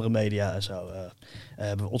van andere media en zo,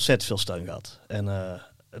 hebben we ontzettend veel steun gehad. En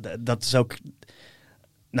dat is ook,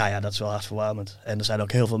 nou ja, dat is wel hartverwarmend. En er zijn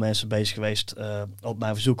ook heel veel mensen bezig geweest op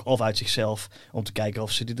mijn verzoek of uit zichzelf, om te kijken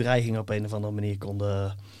of ze die dreiging op een of andere manier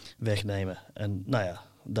konden wegnemen. En nou ja,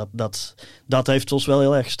 dat heeft ons wel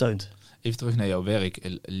heel erg gesteund. Even terug naar jouw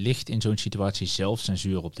werk. Ligt in zo'n situatie zelf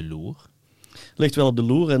censuur op de loer? Ligt wel op de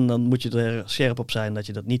loer en dan moet je er scherp op zijn dat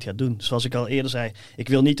je dat niet gaat doen. Zoals ik al eerder zei, ik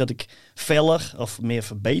wil niet dat ik feller of meer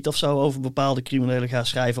verbeet of zo over bepaalde criminelen ga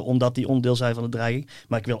schrijven, omdat die onderdeel zijn van de dreiging.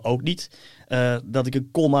 Maar ik wil ook niet dat ik een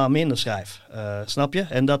komma minder schrijf. Snap je?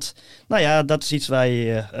 En dat is iets waar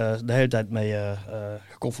je de hele tijd mee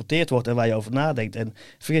geconfronteerd wordt en waar je over nadenkt. En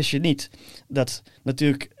vergis je niet dat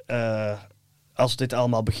natuurlijk als dit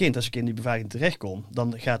allemaal begint, als ik in die beveiliging terechtkom,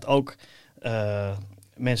 dan gaat ook...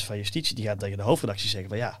 mensen van justitie die gaan tegen de hoofdredactie zeggen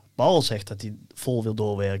van ja, Paul zegt dat hij vol wil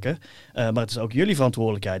doorwerken, maar het is ook jullie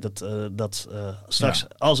verantwoordelijkheid dat straks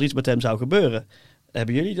als er iets met hem zou gebeuren,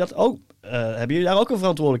 hebben jullie daar ook een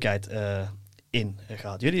verantwoordelijkheid in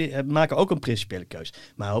gehad. Jullie maken ook een principiële keus.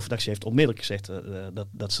 Maar de hoofdredactie heeft onmiddellijk gezegd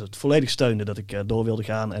dat ze het volledig steunden dat ik door wilde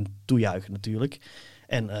gaan en toejuichen natuurlijk.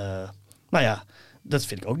 En nou ja, dat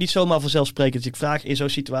vind ik ook niet zomaar vanzelfsprekend. Dus in zo'n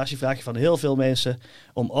situatie vraag je van heel veel mensen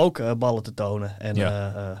om ook ballen te tonen. En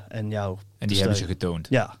jou en die hebben ze getoond.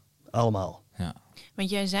 Ja, allemaal. Ja. Want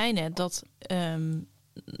jij zei net dat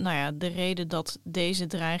de reden dat deze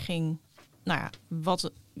dreiging...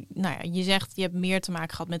 je zegt je hebt meer te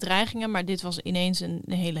maken gehad met dreigingen, maar dit was ineens een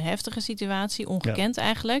hele heftige situatie, ongekend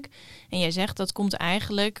eigenlijk. En jij zegt dat komt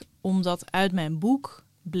eigenlijk omdat uit mijn boek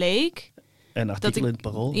bleek... En artikelen in het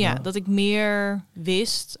Parool. Ja, dat ik meer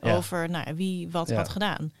wist over wie wat had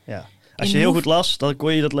gedaan. Ja. Als je heel goed las, dan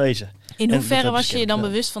kon je dat lezen. In hoeverre was je je dan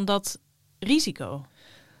bewust van dat risico?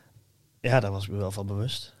 Ja, daar was ik me wel van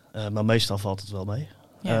bewust. Maar meestal valt het wel mee.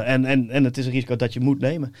 Ja. En het is een risico dat je moet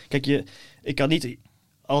nemen. Kijk, ik kan niet...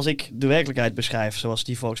 Als ik de werkelijkheid beschrijf zoals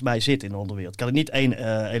die volgens mij zit in de onderwereld, kan ik niet één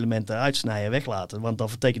element eruit snijden en weglaten, want dan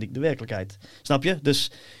verteken ik de werkelijkheid. Snap je?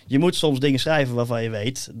 Dus je moet soms dingen schrijven waarvan je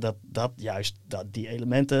weet dat die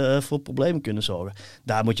elementen voor problemen kunnen zorgen.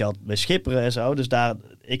 Daar moet je altijd mee schipperen en zo. Dus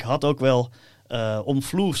ik had ook wel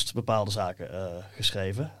omvloerst bepaalde zaken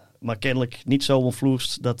geschreven. Maar kennelijk niet zo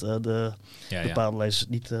omvloerst dat de bepaalde lezers het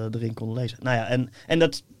niet erin konden lezen. Nou ja, en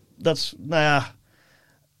dat is, nou ja...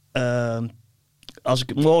 als ik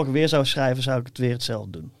het morgen weer zou schrijven, zou ik het weer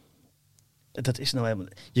hetzelfde doen. Dat is nou helemaal...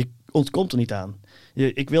 Je ontkomt er niet aan.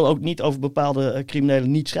 Ik wil ook niet over bepaalde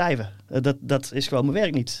criminelen niet schrijven. Dat is gewoon mijn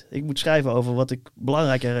werk niet. Ik moet schrijven over wat ik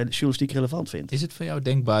belangrijk en journalistiek relevant vind. Is het voor jou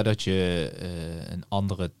denkbaar dat je een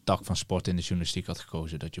andere tak van sport in de journalistiek had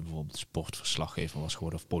gekozen? Dat je bijvoorbeeld sportverslaggever was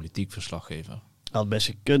geworden of politiek verslaggever? Had best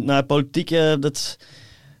gekund. Nou, politiek,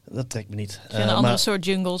 dat trekt me niet. Een andere soort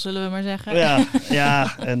jungle, zullen we maar zeggen.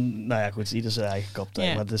 Ja, en nou ja, goed, ieder zijn eigen kop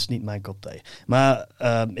thee. Maar dat is niet mijn kop thee. Maar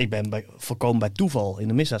ik ben volkomen bij toeval in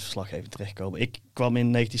de misdaadverslaggeving terechtgekomen. Ik kwam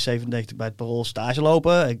in 1997 bij het Parool stage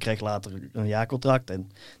lopen. Ik kreeg later een jaarcontract. En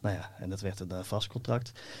dat werd een vast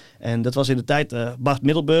contract. En dat was in de tijd... Bart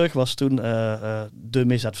Middelburg was toen de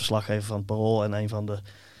misdaadverslaggever van het Parool en een van de...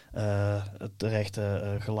 terecht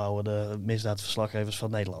gelauwerde misdaadverslaggevers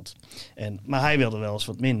van Nederland. Maar hij wilde wel eens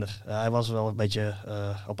wat minder. Hij was er wel een beetje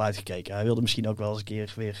op uitgekeken. Hij wilde misschien ook wel eens een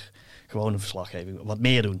keer weer gewoon een verslaggeving, wat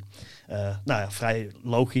meer doen. Vrij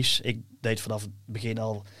logisch. Ik deed vanaf het begin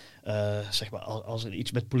al, als er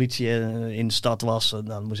iets met politie in de stad was,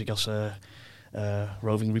 dan moest ik als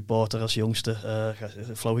roving reporter, als jongste,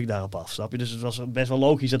 vloog ik daarop af. Snap je? Dus het was best wel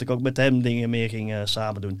logisch dat ik ook met hem dingen meer ging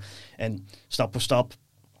samen doen. En stap voor stap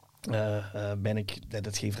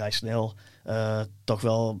dat ging vrij snel, toch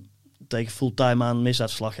wel tegen fulltime aan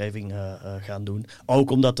misdaadverslaggeving gaan doen.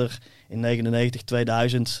 Ook omdat er in 99,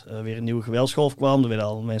 2000 weer een nieuwe geweldsgolf kwam. Er werden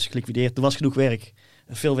al mensen geliquideerd. Er was genoeg werk.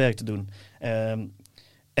 Veel werk te doen.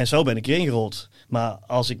 En zo ben ik erin gerold. Maar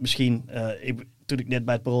als ik misschien... toen ik net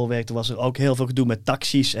bij het Parool werkte, was er ook heel veel gedoe met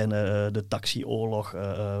taxis. En de taxioorlog.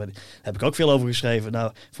 Heb ik ook veel over geschreven.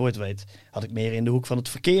 Nou, voor je het weet, had ik meer in de hoek van het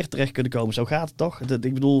verkeer terecht kunnen komen. Zo gaat het toch?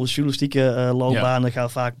 Ik bedoel, journalistieke loopbanen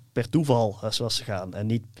gaan vaak per toeval zoals ze gaan. En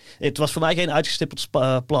niet, het was voor mij geen uitgestippeld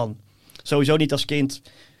plan. Sowieso niet als kind.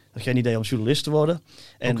 Ik had geen idee om journalist te worden.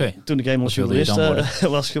 En toen ik eenmaal journalist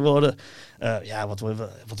was geworden...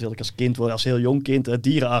 wat wilde ik als kind worden? Als heel jong kind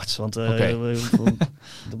dierenarts. Want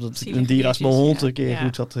dat een dierenarts mijn hond een keer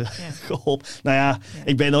goed had geholpen. Nou ja,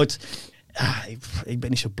 ik ben nooit... ik ben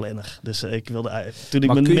niet zo planner. Dus ik wilde... Toen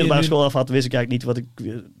ik mijn middelbare school af had, wist ik eigenlijk niet wat ik...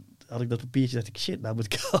 Had ik dat papiertje, dacht ik, shit, nou moet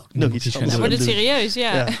ik ook nog iets anders doen. Dan wordt het serieus,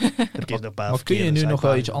 Maar kun je nu nog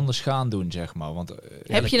wel iets anders gaan doen, zeg maar? Want,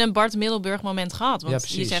 heb je een Bart Middelburg moment gehad? Want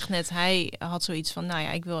je zegt net, hij had zoiets van, nou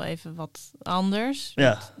ja, ik wil even wat anders.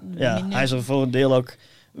 Ja, hij is er voor een deel ook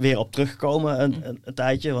weer op teruggekomen een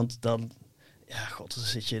tijdje, want dan... Ja, god, dan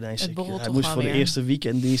zit je ineens... Hij moest voor de eerste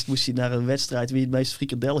weekenddienst moest hij naar een wedstrijd wie het meest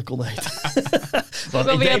frikandellen kon eten. Want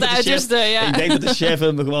ik denk dat de chef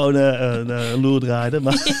hem gewoon een loer draaide.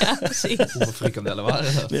 Maar ja, precies. Hoeveel frikandellen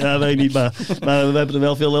waren dat? Ja, weet ik niet. Maar we hebben er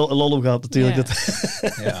wel veel lol om gehad natuurlijk.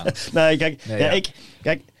 Ja.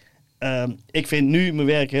 Ik vind nu mijn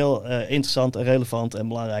werk heel interessant en relevant en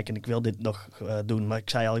belangrijk. En ik wil dit nog doen. Maar ik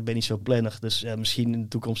zei al, ik ben niet zo planner. Dus misschien in de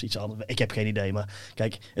toekomst iets anders. Ik heb geen idee. Maar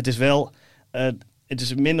kijk, het is wel... het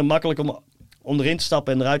is minder makkelijk om erin te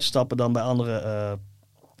stappen en eruit te stappen dan bij andere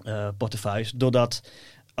portefeuilles. Doordat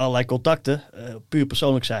allerlei contacten puur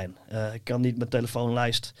persoonlijk zijn. Ik kan niet mijn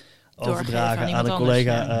telefoonlijst overdragen aan een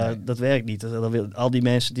collega. Dat werkt niet. Al die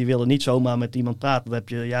mensen die willen niet zomaar met iemand praten. Daar heb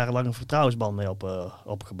je jarenlang een vertrouwensband mee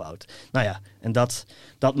opgebouwd. Nou ja, en dat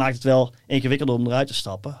maakt het wel ingewikkelder om eruit te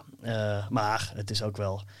stappen. Maar het is ook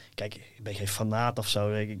wel... Kijk, ik ben geen fanaat of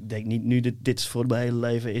zo. Ik denk niet nu dit voor mijn hele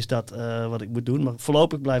leven is dat wat ik moet doen. Maar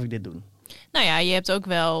voorlopig blijf ik dit doen. Nou ja, je hebt ook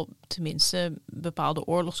wel tenminste bepaalde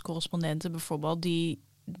oorlogscorrespondenten bijvoorbeeld die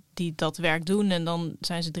dat werk doen. En dan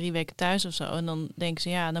zijn ze 3 weken thuis of zo. En dan denken ze,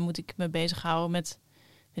 ja, dan moet ik me bezighouden met,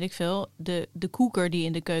 weet ik veel, de koeker die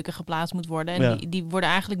in de keuken geplaatst moet worden. En die worden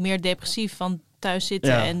eigenlijk meer depressief van thuis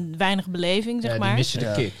zitten en weinig beleving, zeg maar. Die missen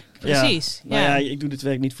de kick. Precies. Nou ja, ik doe dit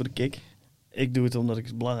werk niet voor de kick. Ik doe het omdat ik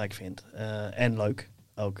het belangrijk vind. En leuk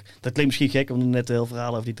ook. Dat klinkt misschien gek, omdat ik net een heel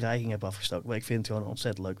verhaal over die dreiging heb afgestoken. Maar ik vind het gewoon een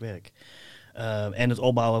ontzettend leuk werk. En het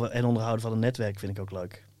opbouwen en onderhouden van een netwerk vind ik ook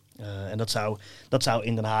leuk. En dat zou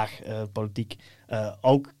in Den Haag politiek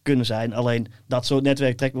ook kunnen zijn. Alleen dat soort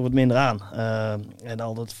netwerk trekt me wat minder aan. En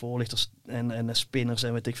al dat voorlichters en spinners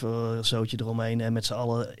en weet ik veel zootje eromheen. En met z'n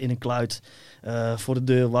allen in een kluit voor de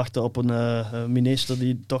deur wachten op een minister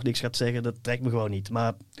die toch niks gaat zeggen. Dat trekt me gewoon niet.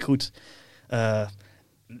 Maar goed, er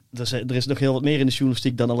is nog heel wat meer in de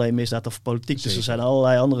journalistiek dan alleen misdaad of politiek. Zeker. Dus er zijn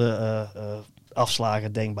allerlei andere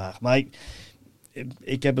afslagen denkbaar. Maar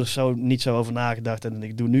ik heb er niet zo over nagedacht en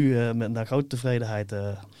ik doe nu met grote tevredenheid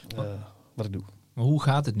wat ik doe. Maar hoe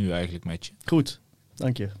gaat het nu eigenlijk met je? Goed,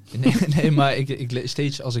 dank je. Nee, maar ik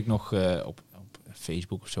steeds als ik nog op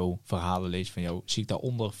Facebook of zo verhalen lees van jou, zie ik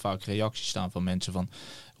daaronder vaak reacties staan van mensen van,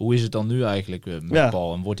 hoe is het dan nu eigenlijk met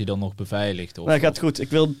Paul? En wordt hij dan nog beveiligd? Of, gaat goed. Ik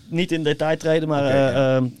wil niet in detail treden, maar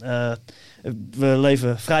we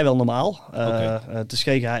leven vrijwel normaal. Het is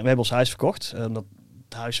geen geheim. We hebben ons huis verkocht. Dat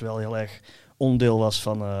het huis wel heel erg onderdeel was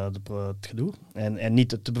van het gedoe. En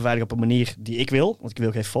niet te beveiligen op een manier die ik wil. Want ik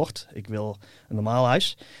wil geen fort. Ik wil een normaal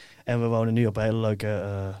huis. En we wonen nu op een hele leuke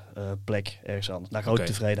plek ergens anders. Naar grote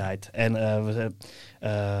tevredenheid. En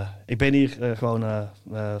ik ben hier gewoon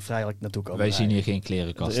vrijelijk naartoe komen. Wij zien hier geen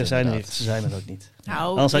klerenkast. Ze zijn er ook niet.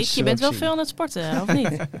 Nou, je bent wel veel aan het sporten, of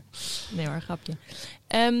niet? Nee hoor, grapje.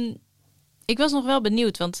 Ik was nog wel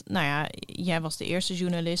benieuwd, want nou ja, jij was de eerste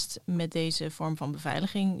journalist met deze vorm van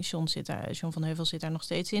beveiliging. John van Heuvel zit daar nog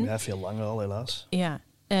steeds in. Ja, veel langer al helaas. Ja.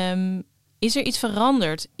 Is er iets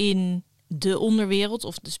veranderd in de onderwereld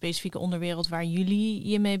of de specifieke onderwereld waar jullie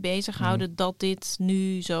je mee bezighouden dat dit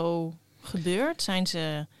nu zo gebeurt?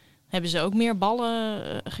 Hebben ze ook meer ballen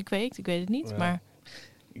gekweekt? Ik weet het niet, maar...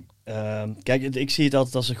 Kijk, ik zie het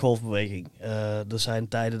altijd als een golfbeweging. Er zijn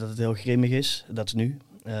tijden dat het heel grimmig is. Dat is nu.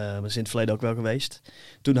 Dat is in het verleden ook wel geweest.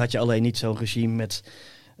 Toen had je alleen niet zo'n regime met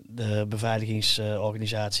de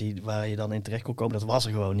beveiligingsorganisatie waar je dan in terecht kon komen. Dat was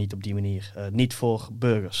er gewoon niet op die manier. Niet voor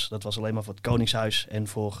burgers. Dat was alleen maar voor het Koningshuis en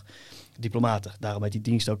voor diplomaten. Daarom heet die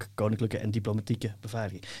dienst ook Koninklijke en Diplomatieke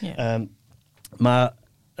Beveiliging. Ja. Maar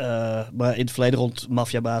Maar in het verleden rond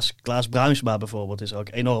maffiabaas Klaas Bruinsma bijvoorbeeld is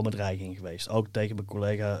ook enorme dreiging geweest. Ook tegen mijn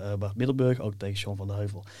collega Bart Middelburg, ook tegen John van der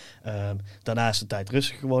Heuvel. Daarna is de tijd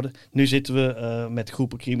rustig geworden. Nu zitten we met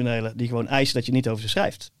groepen criminelen die gewoon eisen dat je niet over ze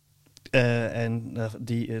schrijft.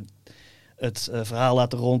 Die het verhaal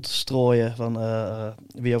laten rondstrooien van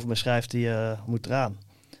wie over me schrijft, die moet eraan.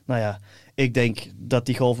 Nou ja, ik denk dat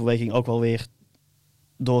die golfbeweging ook wel weer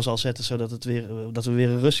door zal zetten, zodat dat we weer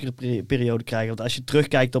een rustige periode krijgen. Want als je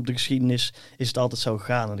terugkijkt op de geschiedenis, is het altijd zo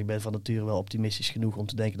gegaan. En ik ben van nature wel optimistisch genoeg om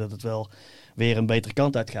te denken dat het wel weer een betere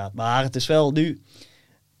kant uit gaat. Maar het is wel nu...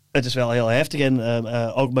 Het is wel heel heftig en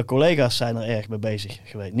ook mijn collega's zijn er erg mee bezig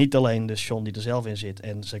geweest. Niet alleen de John die er zelf in zit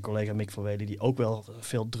en zijn collega Mick van Wely die ook wel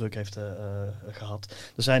veel druk heeft gehad.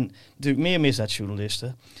 Er zijn natuurlijk meer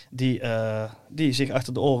misdaadjournalisten die zich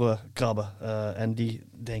achter de oren krabben en die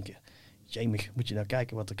denken, jemig, moet je nou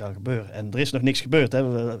kijken wat er kan gebeuren. En er is nog niks gebeurd,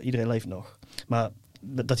 hè? Iedereen leeft nog. Maar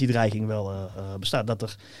dat die dreiging wel bestaat. Dat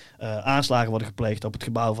er aanslagen worden gepleegd op het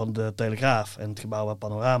gebouw van de Telegraaf en het gebouw waar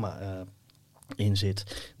Panorama in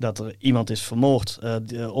zit. Dat er iemand is vermoord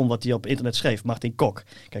om wat hij op internet schreef. Martin Kok.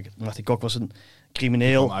 Kijk, Martin Kok was een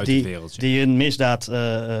crimineel die een misdaad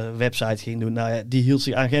website ging doen. Nou ja, die hield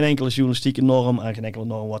zich aan geen enkele journalistieke norm, aan geen enkele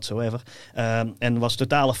norm whatsoever. En was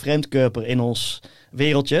totale vreemdkörper in ons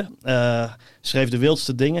wereldje. Schreef de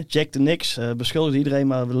wildste dingen, checkte niks, beschuldigde iedereen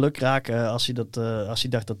maar lukraak als hij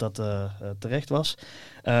dacht dat dat terecht was.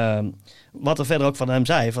 Wat er verder ook van hem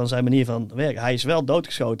zei, van zijn manier van werken. Hij is wel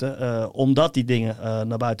doodgeschoten omdat die dingen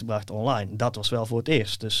naar buiten bracht online. Dat was wel voor het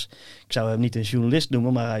eerst. Dus ik zou hem niet een journalist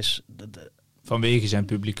noemen, maar hij is... Vanwege zijn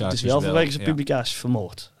publicaties. Het is wel vanwege zijn publicaties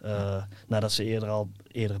vermoord. Nadat ze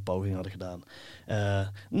eerdere pogingen hadden gedaan.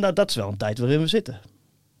 Nou, dat is wel een tijd waarin we zitten.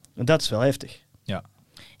 En dat is wel heftig. Ja.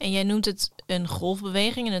 En jij noemt het een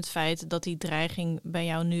golfbeweging en het feit dat die dreiging bij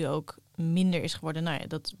jou nu ook minder is geworden. Nou ja,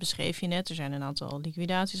 dat beschreef je net. Er zijn een aantal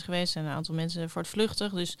liquidaties geweest en een aantal mensen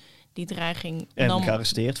voortvluchtig. Dus die dreiging... En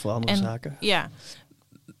gearresteerd voor andere zaken. Ja.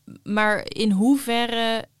 Maar in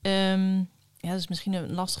hoeverre... ja, dat is misschien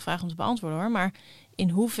een lastige vraag om te beantwoorden hoor. Maar in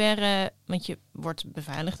hoeverre... Want je wordt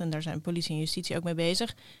beveiligd en daar zijn politie en justitie ook mee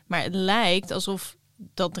bezig. Maar het lijkt alsof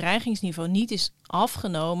dat dreigingsniveau niet is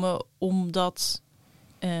afgenomen omdat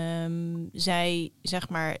zij, zeg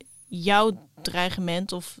maar, jouw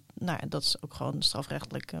dreigement of... Nou, dat is ook gewoon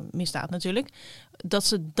strafrechtelijke misdaad natuurlijk. Dat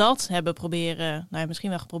ze dat hebben proberen... Nou ja, misschien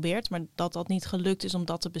wel geprobeerd, maar dat niet gelukt is om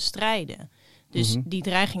dat te bestrijden. Dus die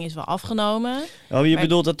dreiging is wel afgenomen. Oh, je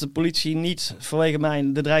bedoelt dat de politie niet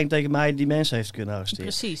vanwege de dreiging tegen mij die mensen heeft kunnen arresteren?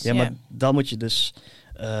 Precies, ja. Maar dan moet je dus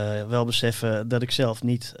wel beseffen dat ik zelf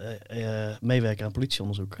niet meewerk aan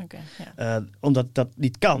politieonderzoek. Okay, ja. Omdat dat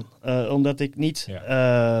niet kan. Omdat ik niet...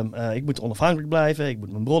 ik moet onafhankelijk blijven. Ik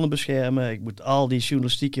moet mijn bronnen beschermen. Ik moet al die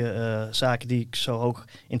journalistieke zaken die ik zo hoog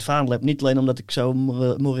in het vaandel heb. Niet alleen omdat ik zo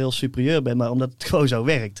moreel superieur ben, maar omdat het gewoon zo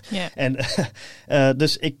werkt. Yeah. En,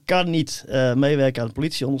 dus ik kan niet meewerken aan het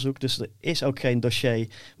politieonderzoek. Dus er is ook geen dossier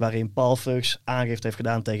waarin Paul Vugs aangifte heeft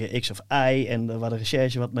gedaan tegen X of Y. En waar de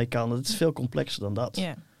recherche wat mee kan. Het is veel complexer dan dat. Ja.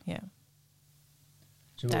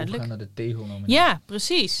 Zullen we overgaan naar de Tegel nomineren? Ja,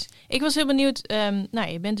 precies. Ik was heel benieuwd.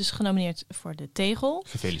 Je bent dus genomineerd voor de Tegel.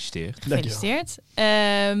 Gefeliciteerd.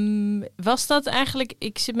 Was dat eigenlijk...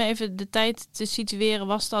 Ik zit me even de tijd te situeren.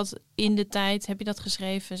 Was dat in de tijd... Heb je dat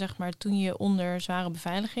geschreven, zeg maar, toen je onder zware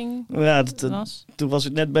beveiliging was? Toen was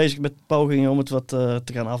ik net bezig met pogingen om het wat te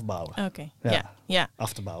gaan afbouwen. Oké, ja.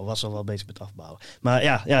 Af te bouwen. Was al wel bezig met afbouwen. Maar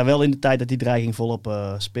ja, wel in de tijd dat die dreiging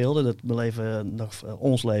volop speelde. Dat mijn leven,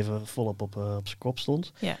 ons leven volop op zijn kop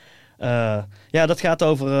stond. Ja. Dat gaat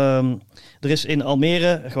over... er is in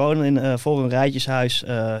Almere gewoon voor een rijtjeshuis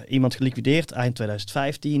iemand geliquideerd eind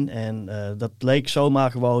 2015. En dat leek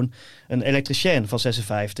zomaar gewoon een elektricien van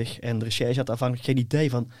 56. En de recherche had aanvankelijk geen idee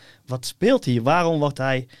van... Wat speelt hier? Waarom wordt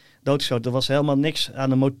hij doodgeschoten? Er was helemaal niks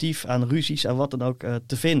aan een motief, aan ruzies, aan wat dan ook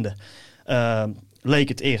te vinden. Leek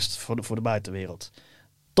het eerst voor de buitenwereld.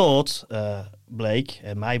 Tot bleek,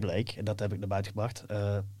 en dat heb ik naar buiten gebracht...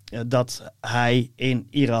 dat hij in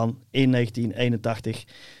Iran in 1981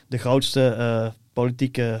 de grootste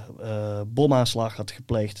politieke bomaanslag had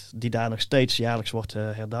gepleegd, die daar nog steeds jaarlijks wordt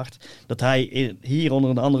herdacht. Dat hij hier onder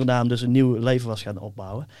een andere naam dus een nieuw leven was gaan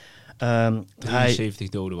opbouwen. 73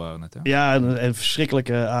 doden waren het, hè? Ja, een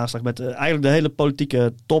verschrikkelijke aanslag met eigenlijk de hele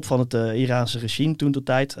politieke top van het Iraanse regime toen de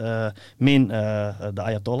tijd. Min de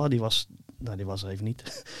Ayatollah, die was er even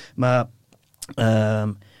niet. Maar...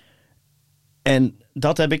 En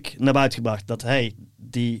dat heb ik naar buiten gebracht. Dat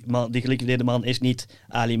die geliquideerde man is niet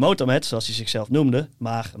Ali Mohammed, zoals hij zichzelf noemde,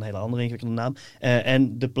 maar een hele andere ingewikkelde naam.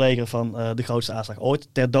 En de pleger van de grootste aanslag ooit,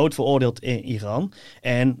 ter dood veroordeeld in Iran.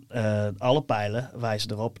 En alle pijlen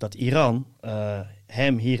wijzen erop dat Iran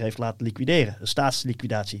hem hier heeft laten liquideren. Een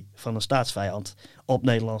staatsliquidatie van een staatsvijand op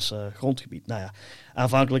Nederlands grondgebied. Nou ja,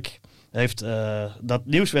 aanvankelijk heeft dat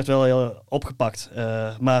nieuws werd wel heel opgepakt.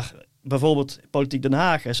 Maar bijvoorbeeld Politiek Den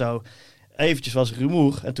Haag en zo, eventjes was er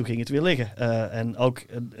rumoer en toen ging het weer liggen. En ook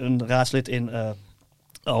een raadslid in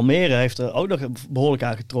Almere heeft er ook nog behoorlijk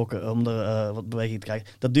aan getrokken om er wat beweging te krijgen.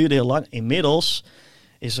 Dat duurde heel lang. Inmiddels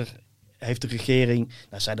heeft de regering,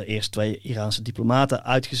 zijn er eerst 2 Iraanse diplomaten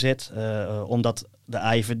uitgezet, omdat de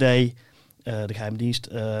AIVD, de geheime dienst,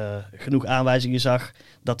 genoeg aanwijzingen zag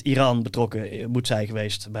dat Iran betrokken moet zijn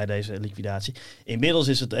geweest bij deze liquidatie. Inmiddels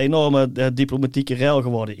is het een enorme diplomatieke rel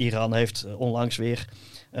geworden. Iran heeft onlangs weer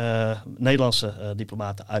Nederlandse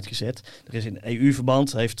diplomaten uitgezet. Er is in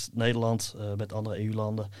EU-verband, heeft Nederland met andere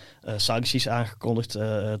EU-landen sancties aangekondigd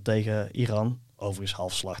tegen Iran. Overigens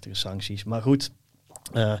halfslachtige sancties, maar goed.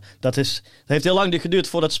 Het heeft heel lang geduurd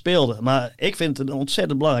voordat het speelde. Maar ik vind het een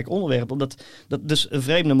ontzettend belangrijk onderwerp. Omdat dat dus een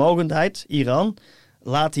vreemde mogendheid, Iran,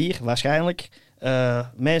 laat hier waarschijnlijk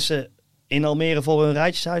mensen in Almere voor hun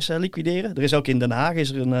rijtjeshuis liquideren. Er is ook in Den Haag in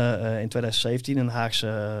 2017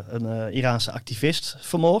 een Iraanse activist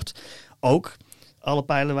vermoord. Ook alle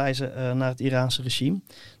pijlen wijzen naar het Iraanse regime.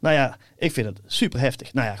 Nou ja, ik vind het super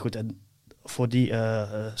heftig. Nou ja, goed. En voor die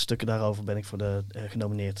stukken daarover ben ik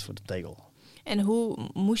genomineerd voor de Tegel. En hoe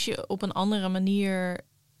moest je op een andere manier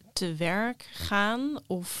te werk gaan?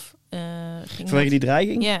 Of vanwege die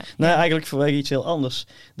dreiging? Yeah. Nou, eigenlijk vanwege iets heel anders.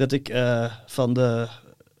 Dat ik van de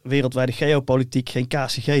wereldwijde geopolitiek geen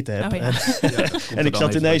kaas gegeten heb. Oh, ja. En ik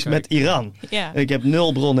zat ineens met Iran. Ja. En ik heb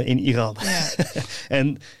 0 bronnen in Iran. Ja.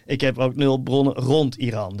 En ik heb ook 0 bronnen rond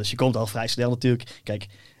Iran. Dus je komt al vrij snel natuurlijk. Kijk,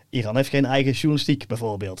 Iran heeft geen eigen journalistiek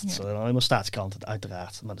bijvoorbeeld. Het zijn alleen maar staatskranten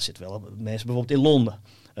uiteraard. Maar er zitten wel mensen bijvoorbeeld in Londen.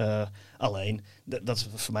 Alleen, dat is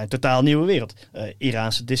voor mij een totaal nieuwe wereld.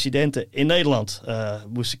 Iraanse dissidenten in Nederland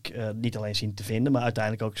moest ik niet alleen zien te vinden, maar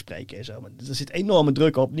uiteindelijk ook spreken en zo. Maar er zit enorme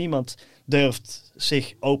druk op. Niemand durft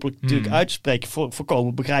zich openlijk natuurlijk uit te spreken.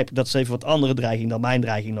 Voorkomen begrijpen, dat is even wat andere dreiging dan mijn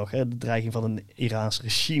dreiging nog. Hè? De dreiging van een Iraans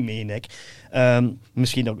regime in je nek.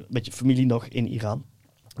 Misschien ook een beetje familie nog in Iran.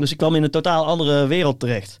 Dus ik kwam in een totaal andere wereld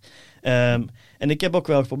terecht. En ik heb ook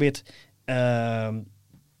wel geprobeerd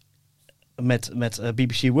met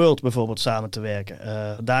BBC World bijvoorbeeld samen te werken.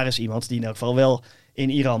 Daar is iemand die in elk geval wel in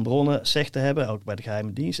Iran bronnen zegt te hebben, ook bij de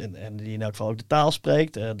geheime dienst. En die in elk geval ook de taal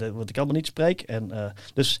spreekt, wat ik allemaal niet spreek.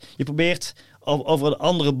 Dus je probeert over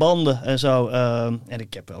andere banden en zo. En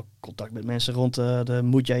ik heb ook contact met mensen rond de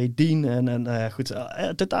Mujahideen.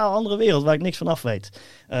 Een totaal andere wereld waar ik niks van af weet.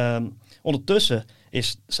 Ondertussen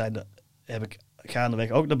heb ik gaandeweg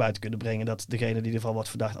ook naar buiten kunnen brengen dat degene die ervan wordt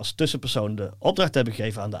verdacht als tussenpersoon de opdracht hebben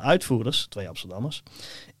gegeven aan de uitvoerders, 2 Amsterdammers,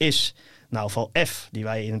 is val F, die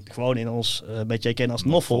wij gewoon in ons een beetje kennen als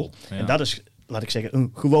Noffel. Ja. En dat is, laat ik zeggen,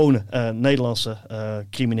 een gewone Nederlandse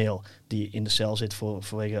crimineel die in de cel zit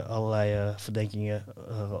vanwege allerlei verdenkingen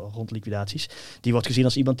rond liquidaties. Die wordt gezien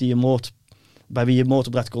als iemand die bij wie je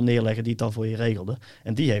moordopdracht kon neerleggen, die het dan voor je regelde.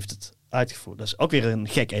 En die heeft het uitgevoerd. Dat is ook weer een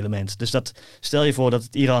gek element. Dus stel je voor dat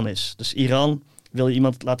het Iran is. Dus Iran wil je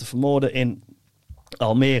iemand laten vermoorden in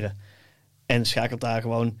Almere. En schakelt daar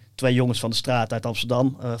gewoon 2 jongens van de straat uit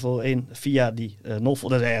Amsterdam voor in via die Noffel.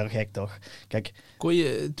 Dat is erg gek toch? Kijk, kon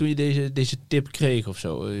je, toen je deze tip kreeg of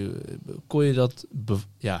zo, kon je dat...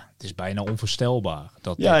 het is bijna onvoorstelbaar.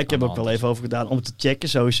 Ik heb er ook wel even over gedaan om het te checken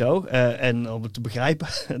sowieso. En om het te begrijpen.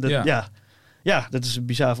 Dat is een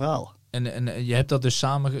bizar verhaal. En je hebt dat dus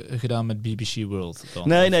samen gedaan met BBC World? Dan?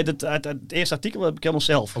 Nee, het eerste artikel heb ik helemaal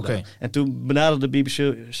zelf gedaan. En toen benaderde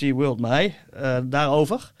BBC World mij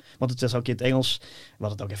daarover. Want het is ook in het Engels. We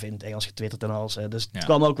hadden het ook even in het Engels getwitterd en alles. Dus het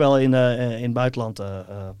kwam ook wel in het buitenland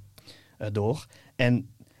door. En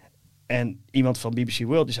iemand van BBC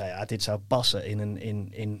World die zei, dit zou passen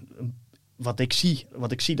in wat ik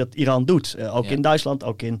zie dat Iran doet. Ook in Duitsland,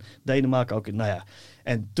 ook in Denemarken, ook in,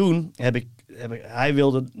 En toen hij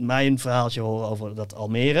wilde mij een verhaaltje horen over dat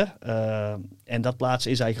Almere. En dat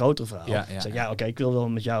plaatsen in zijn grotere verhaal. Ik zei, ik wil wel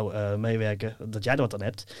met jou meewerken, dat jij er wat aan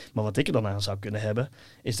hebt. Maar wat ik er dan aan zou kunnen hebben,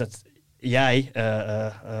 is dat jij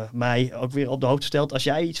mij ook weer op de hoogte stelt als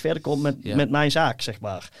jij iets verder komt met mijn zaak, zeg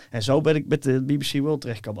maar. En zo ben ik met de BBC World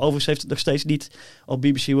terechtgekomen. Overigens heeft het nog steeds niet, op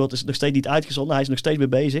BBC World is het nog steeds niet uitgezonden. Hij is nog steeds mee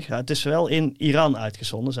bezig. Het is wel in Iran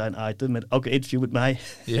uitgezonden, zijn item, met ook een interview met mij.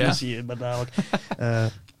 Ja. Dat zie je met namelijk.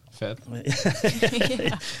 Vet.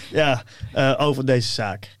 Over deze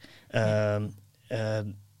zaak.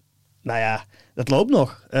 Nou ja, dat loopt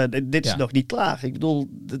nog. Dit is Ja. nog niet klaar. Ik bedoel,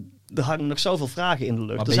 er hangen nog zoveel vragen in de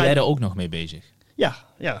lucht. Maar ben jij er ook nog mee bezig?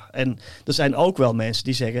 Ja, en er zijn ook wel mensen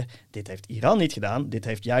die zeggen, dit heeft Iran niet gedaan. Dit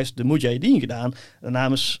heeft juist de Mujahideen gedaan.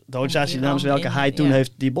 Namens de organisatie Iran namens welke hij toen ja.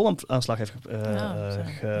 heeft die bomaanslag heeft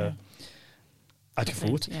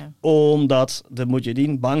uitgevoerd. Ja. Omdat de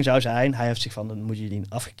Mujahideen bang zou zijn. Hij heeft zich van de Mujahideen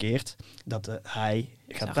afgekeerd. Dat hij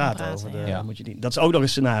gaat gaan praten praten, over de ja. Mujahideen. Dat is ook nog een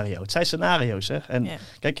scenario. Het zijn scenario's. Hè? En Ja.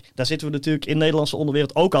 kijk, daar zitten we natuurlijk in de Nederlandse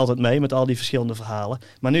onderwereld ook altijd mee. Met al die verschillende verhalen.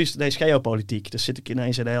 Maar nu is het ineens geopolitiek. Dus zit ik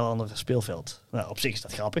ineens in een heel ander speelveld. Nou, op zich is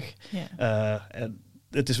dat grappig. Ja.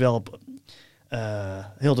 Het is wel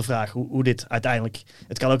heel de vraag hoe dit uiteindelijk...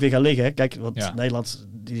 Het kan ook weer gaan liggen. Hè? Kijk, want Ja. Nederland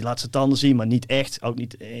die laat zijn tanden zien, maar niet echt. Ook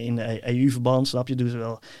niet in EU-verband, snap je? Doen ze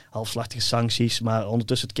wel halfslachtige sancties. Maar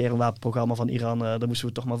ondertussen het kernwapenprogramma van Iran... daar moesten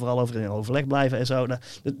we toch maar vooral over in overleg blijven en zo. Nou,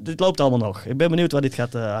 dit loopt allemaal nog. Ik ben benieuwd waar dit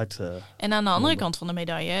gaat uit... En aan de andere kant van de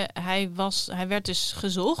medaille, hij werd dus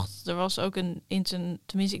gezocht. Er was ook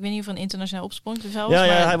tenminste, ik weet niet of er een internationaal opsporingsbevel was, Ja,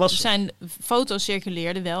 maar hij was- zijn foto's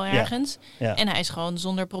circuleerden wel ergens. Ja. En hij is gewoon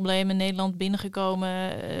zonder problemen in Nederland binnengekomen,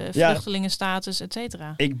 vluchtelingenstatus, et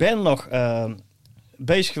cetera. Ik ben nog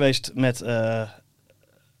bezig geweest met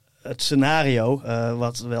het scenario,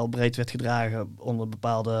 wat wel breed werd gedragen onder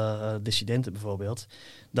bepaalde dissidenten bijvoorbeeld,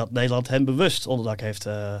 dat Nederland hem bewust onderdak heeft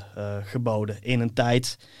geboden in een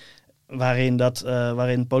tijd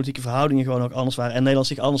waarin politieke verhoudingen gewoon ook anders waren en Nederland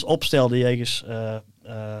zich anders opstelde jegens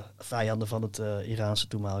vijanden van het Iraanse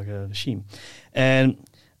toenmalige regime. En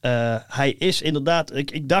hij is inderdaad,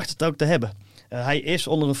 ik dacht het ook te hebben. Hij is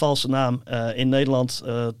onder een valse naam in Nederland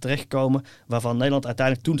terechtgekomen, waarvan Nederland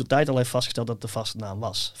uiteindelijk toen de tijd al heeft vastgesteld dat het de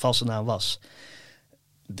valse naam was.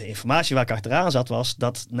 De informatie waar ik achteraan zat was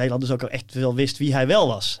dat Nederland dus ook echt wel wist wie hij wel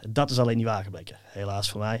was. Dat is alleen niet waar gebleken. Helaas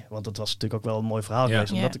voor mij, want het was natuurlijk ook wel een mooi verhaal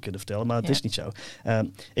geweest om dat te kunnen vertellen, maar het is niet zo.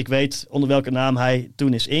 Ik weet onder welke naam hij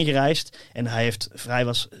toen is ingereisd en hij heeft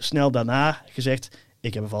vrij snel daarna gezegd,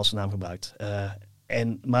 ik heb een valse naam gebruikt.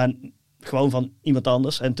 Maar gewoon van iemand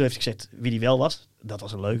anders. En toen heeft hij gezegd wie die wel was. Dat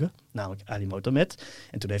was een leugen, namelijk Ali Mohammed.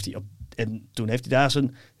 En toen heeft hij daar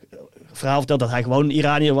zijn verhaal verteld dat hij gewoon een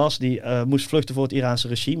Iranier was. Die moest vluchten voor het Iraanse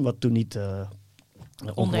regime, wat toen niet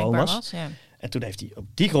ongewoon Ondenkbaar was. ja. En toen heeft hij op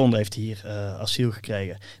die grond heeft hij hier asiel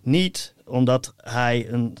gekregen. Niet omdat hij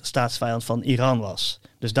een staatsvijand van Iran was.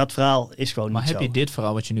 Dus dat verhaal is gewoon Maar niet zo. heb je dit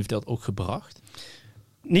verhaal wat je nu vertelt ook gebracht?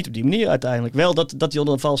 Niet op die manier uiteindelijk. Wel dat hij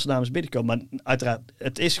onder een valse naam is binnengekomen. Maar uiteraard,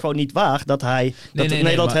 het is gewoon niet waar dat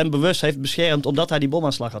Nederland hem bewust heeft beschermd omdat hij die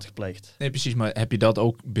bomaanslag had gepleegd. Nee, precies. Maar heb je dat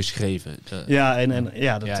ook beschreven?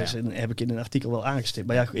 Heb ik in een artikel wel aangestipt.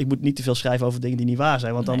 Maar ja, ik moet niet te veel schrijven over dingen die niet waar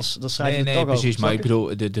zijn. Want anders dan schrijf je het toch precies. over. Maar ik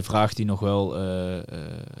bedoel, de vraag die nog wel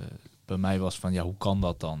bij mij was van, ja, hoe kan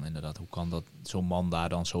dat dan inderdaad? Hoe kan dat zo'n man daar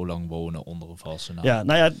dan zo lang wonen onder een valse naam? Ja,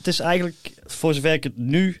 nou ja, het is eigenlijk, voor zover ik het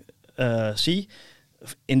nu zie,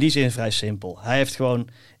 in die zin vrij simpel. Hij heeft gewoon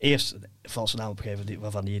eerst een valse naam opgegeven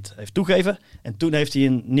waarvan hij het heeft toegegeven. En toen heeft hij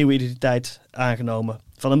een nieuwe identiteit aangenomen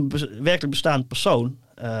van een werkelijk bestaand persoon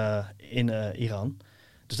in Iran.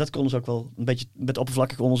 Dus dat konden ze ook wel een beetje met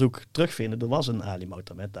oppervlakkig onderzoek terugvinden. Er was een Ali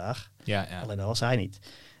Mohammed daar. Ja. Alleen dat was hij niet.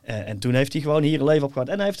 En toen heeft hij gewoon hier een leven opgebouwd.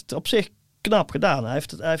 En hij heeft het op zich knap gedaan.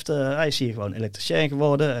 Hij is hier gewoon elektricien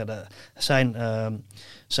geworden.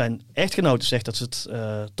 Zijn echtgenote zegt dat ze het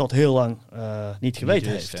tot heel lang niet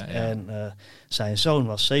geweten heeft. Ja. En zijn zoon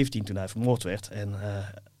was 17 toen hij vermoord werd. En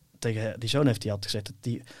tegen die zoon heeft hij altijd gezegd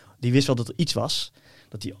dat die wist wel dat er iets was.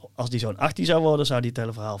 Dat hij, als die zoon 18 zou worden, zou hij het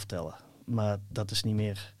hele verhaal vertellen. Maar dat is niet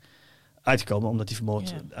meer uitgekomen, omdat hij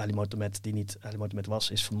vermoord, Ali Mohammed, die niet Ali Mohammed was,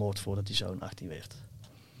 is vermoord voordat die zoon 18 werd.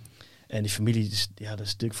 En die familie, dat is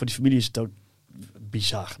natuurlijk, voor die familie is het ook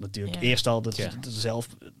bizar natuurlijk. Ja. Eerst al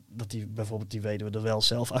dat hij bijvoorbeeld die weduwe er wel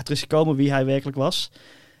zelf achter is gekomen wie hij werkelijk was.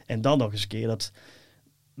 En dan nog eens een keer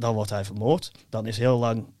dan wordt hij vermoord. Dan is heel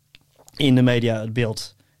lang in de media het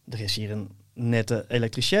beeld, er is hier een nette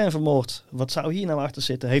elektricien vermoord. Wat zou hier nou achter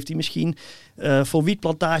zitten? Heeft hij misschien voor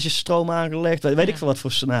wietplantages stroom aangelegd? Weet ik veel wat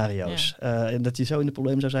voor scenario's. En dat hij zo in de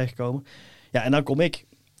problemen zou zijn gekomen. Ja, en dan kom ik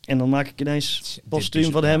en dan maak ik ineens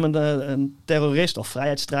postuum van hem een terrorist of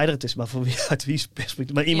vrijheidsstrijder. Het is maar uit wie's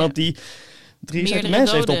perspectief. Maar iemand die 73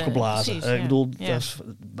 mensen heeft opgeblazen. Precies, ik bedoel,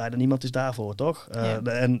 bijna niemand is daarvoor, toch?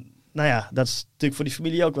 En nou ja, dat is natuurlijk voor die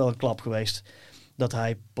familie ook wel een klap geweest. Dat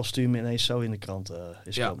hij postuum ineens zo in de krant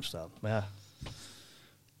is komen staan. Maar ja.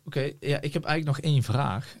 Oké, ik heb eigenlijk nog één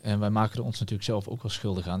vraag. En wij maken er ons natuurlijk zelf ook wel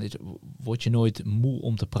schuldig aan. Word je nooit moe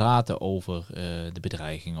om te praten over de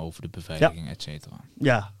bedreiging, over de beveiliging, et cetera?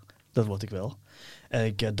 Ja, dat word ik wel.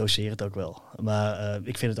 Ik doseer het ook wel. Maar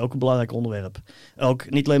ik vind het ook een belangrijk onderwerp. Ook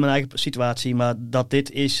niet alleen mijn eigen situatie, maar dat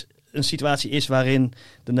dit is een situatie is waarin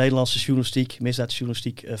de Nederlandse journalistiek,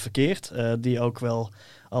 misdaadjournalistiek, verkeert. Die ook wel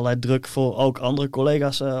allerlei druk voor ook andere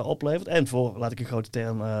collega's oplevert. En voor, laat ik een grote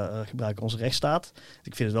term gebruiken, onze rechtsstaat.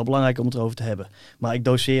 Ik vind het wel belangrijk om het erover te hebben. Maar ik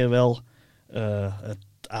doseer wel het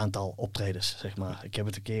aantal optredens, zeg maar. Ik heb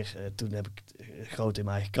het een keer, toen heb ik het groot in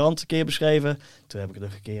mijn eigen krant een keer beschreven. Toen heb ik het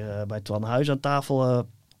nog een keer bij Twan Huis aan tafel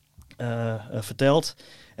verteld.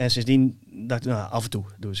 En sindsdien dacht ik, af en toe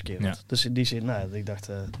doe eens een keer wat. Dus in die zin, ik dacht,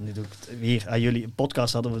 nu doe ik het hier aan jullie. Een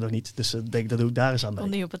podcast hadden we nog niet, dus ik denk dat doe ik daar eens aan mee.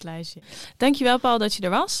 Kom niet op het lijstje. Dankjewel, Paul, dat je er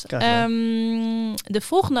was. De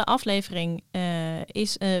volgende aflevering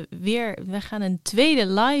is weer, we gaan een tweede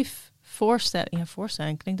live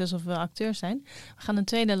voorstelling. Klinkt alsof we acteurs zijn. We gaan een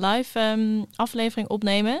tweede live aflevering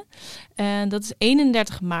opnemen. Dat is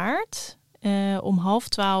 31 maart. Om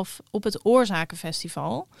 11:30 op het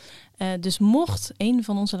Oorzakenfestival. Dus mocht een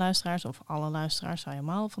van onze luisteraars, of alle luisteraars, zou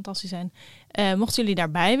helemaal fantastisch zijn. Mochten jullie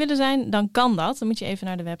daarbij willen zijn, dan kan dat. Dan moet je even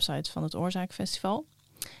naar de website van het Oorzakenfestival.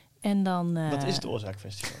 En dan, wat is het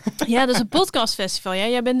Oorzakenfestival? Ja, dat is een podcastfestival. Ja,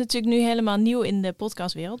 jij bent natuurlijk nu helemaal nieuw in de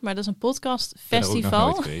podcastwereld, maar dat is een podcastfestival. Ik ben er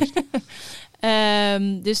ook nog nooit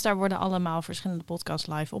geweest. Dus daar worden allemaal verschillende podcasts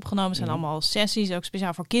live opgenomen. Het zijn allemaal sessies, ook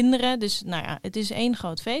speciaal voor kinderen. Dus het is 1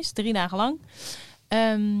 groot feest, 3 dagen lang.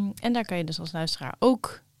 En daar kan je dus als luisteraar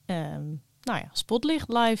ook Spotlicht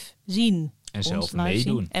live zien. En zelf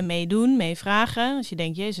meedoen. En meedoen, meevragen. Als je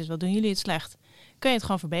denkt, jezus, wat doen jullie het slecht? Kun je het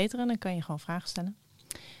gewoon verbeteren. Dan kan je gewoon vragen stellen.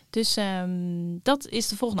 Dus dat is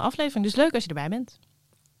de volgende aflevering. Dus leuk als je erbij bent.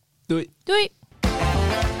 Doei. Doei.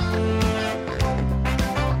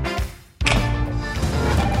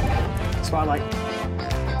 Spotlight.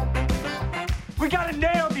 We gotta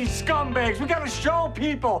nail these scumbags. We gotta show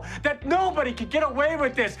people that nobody can get away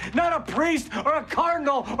with this. Not a priest or a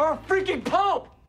cardinal or a freaking pope.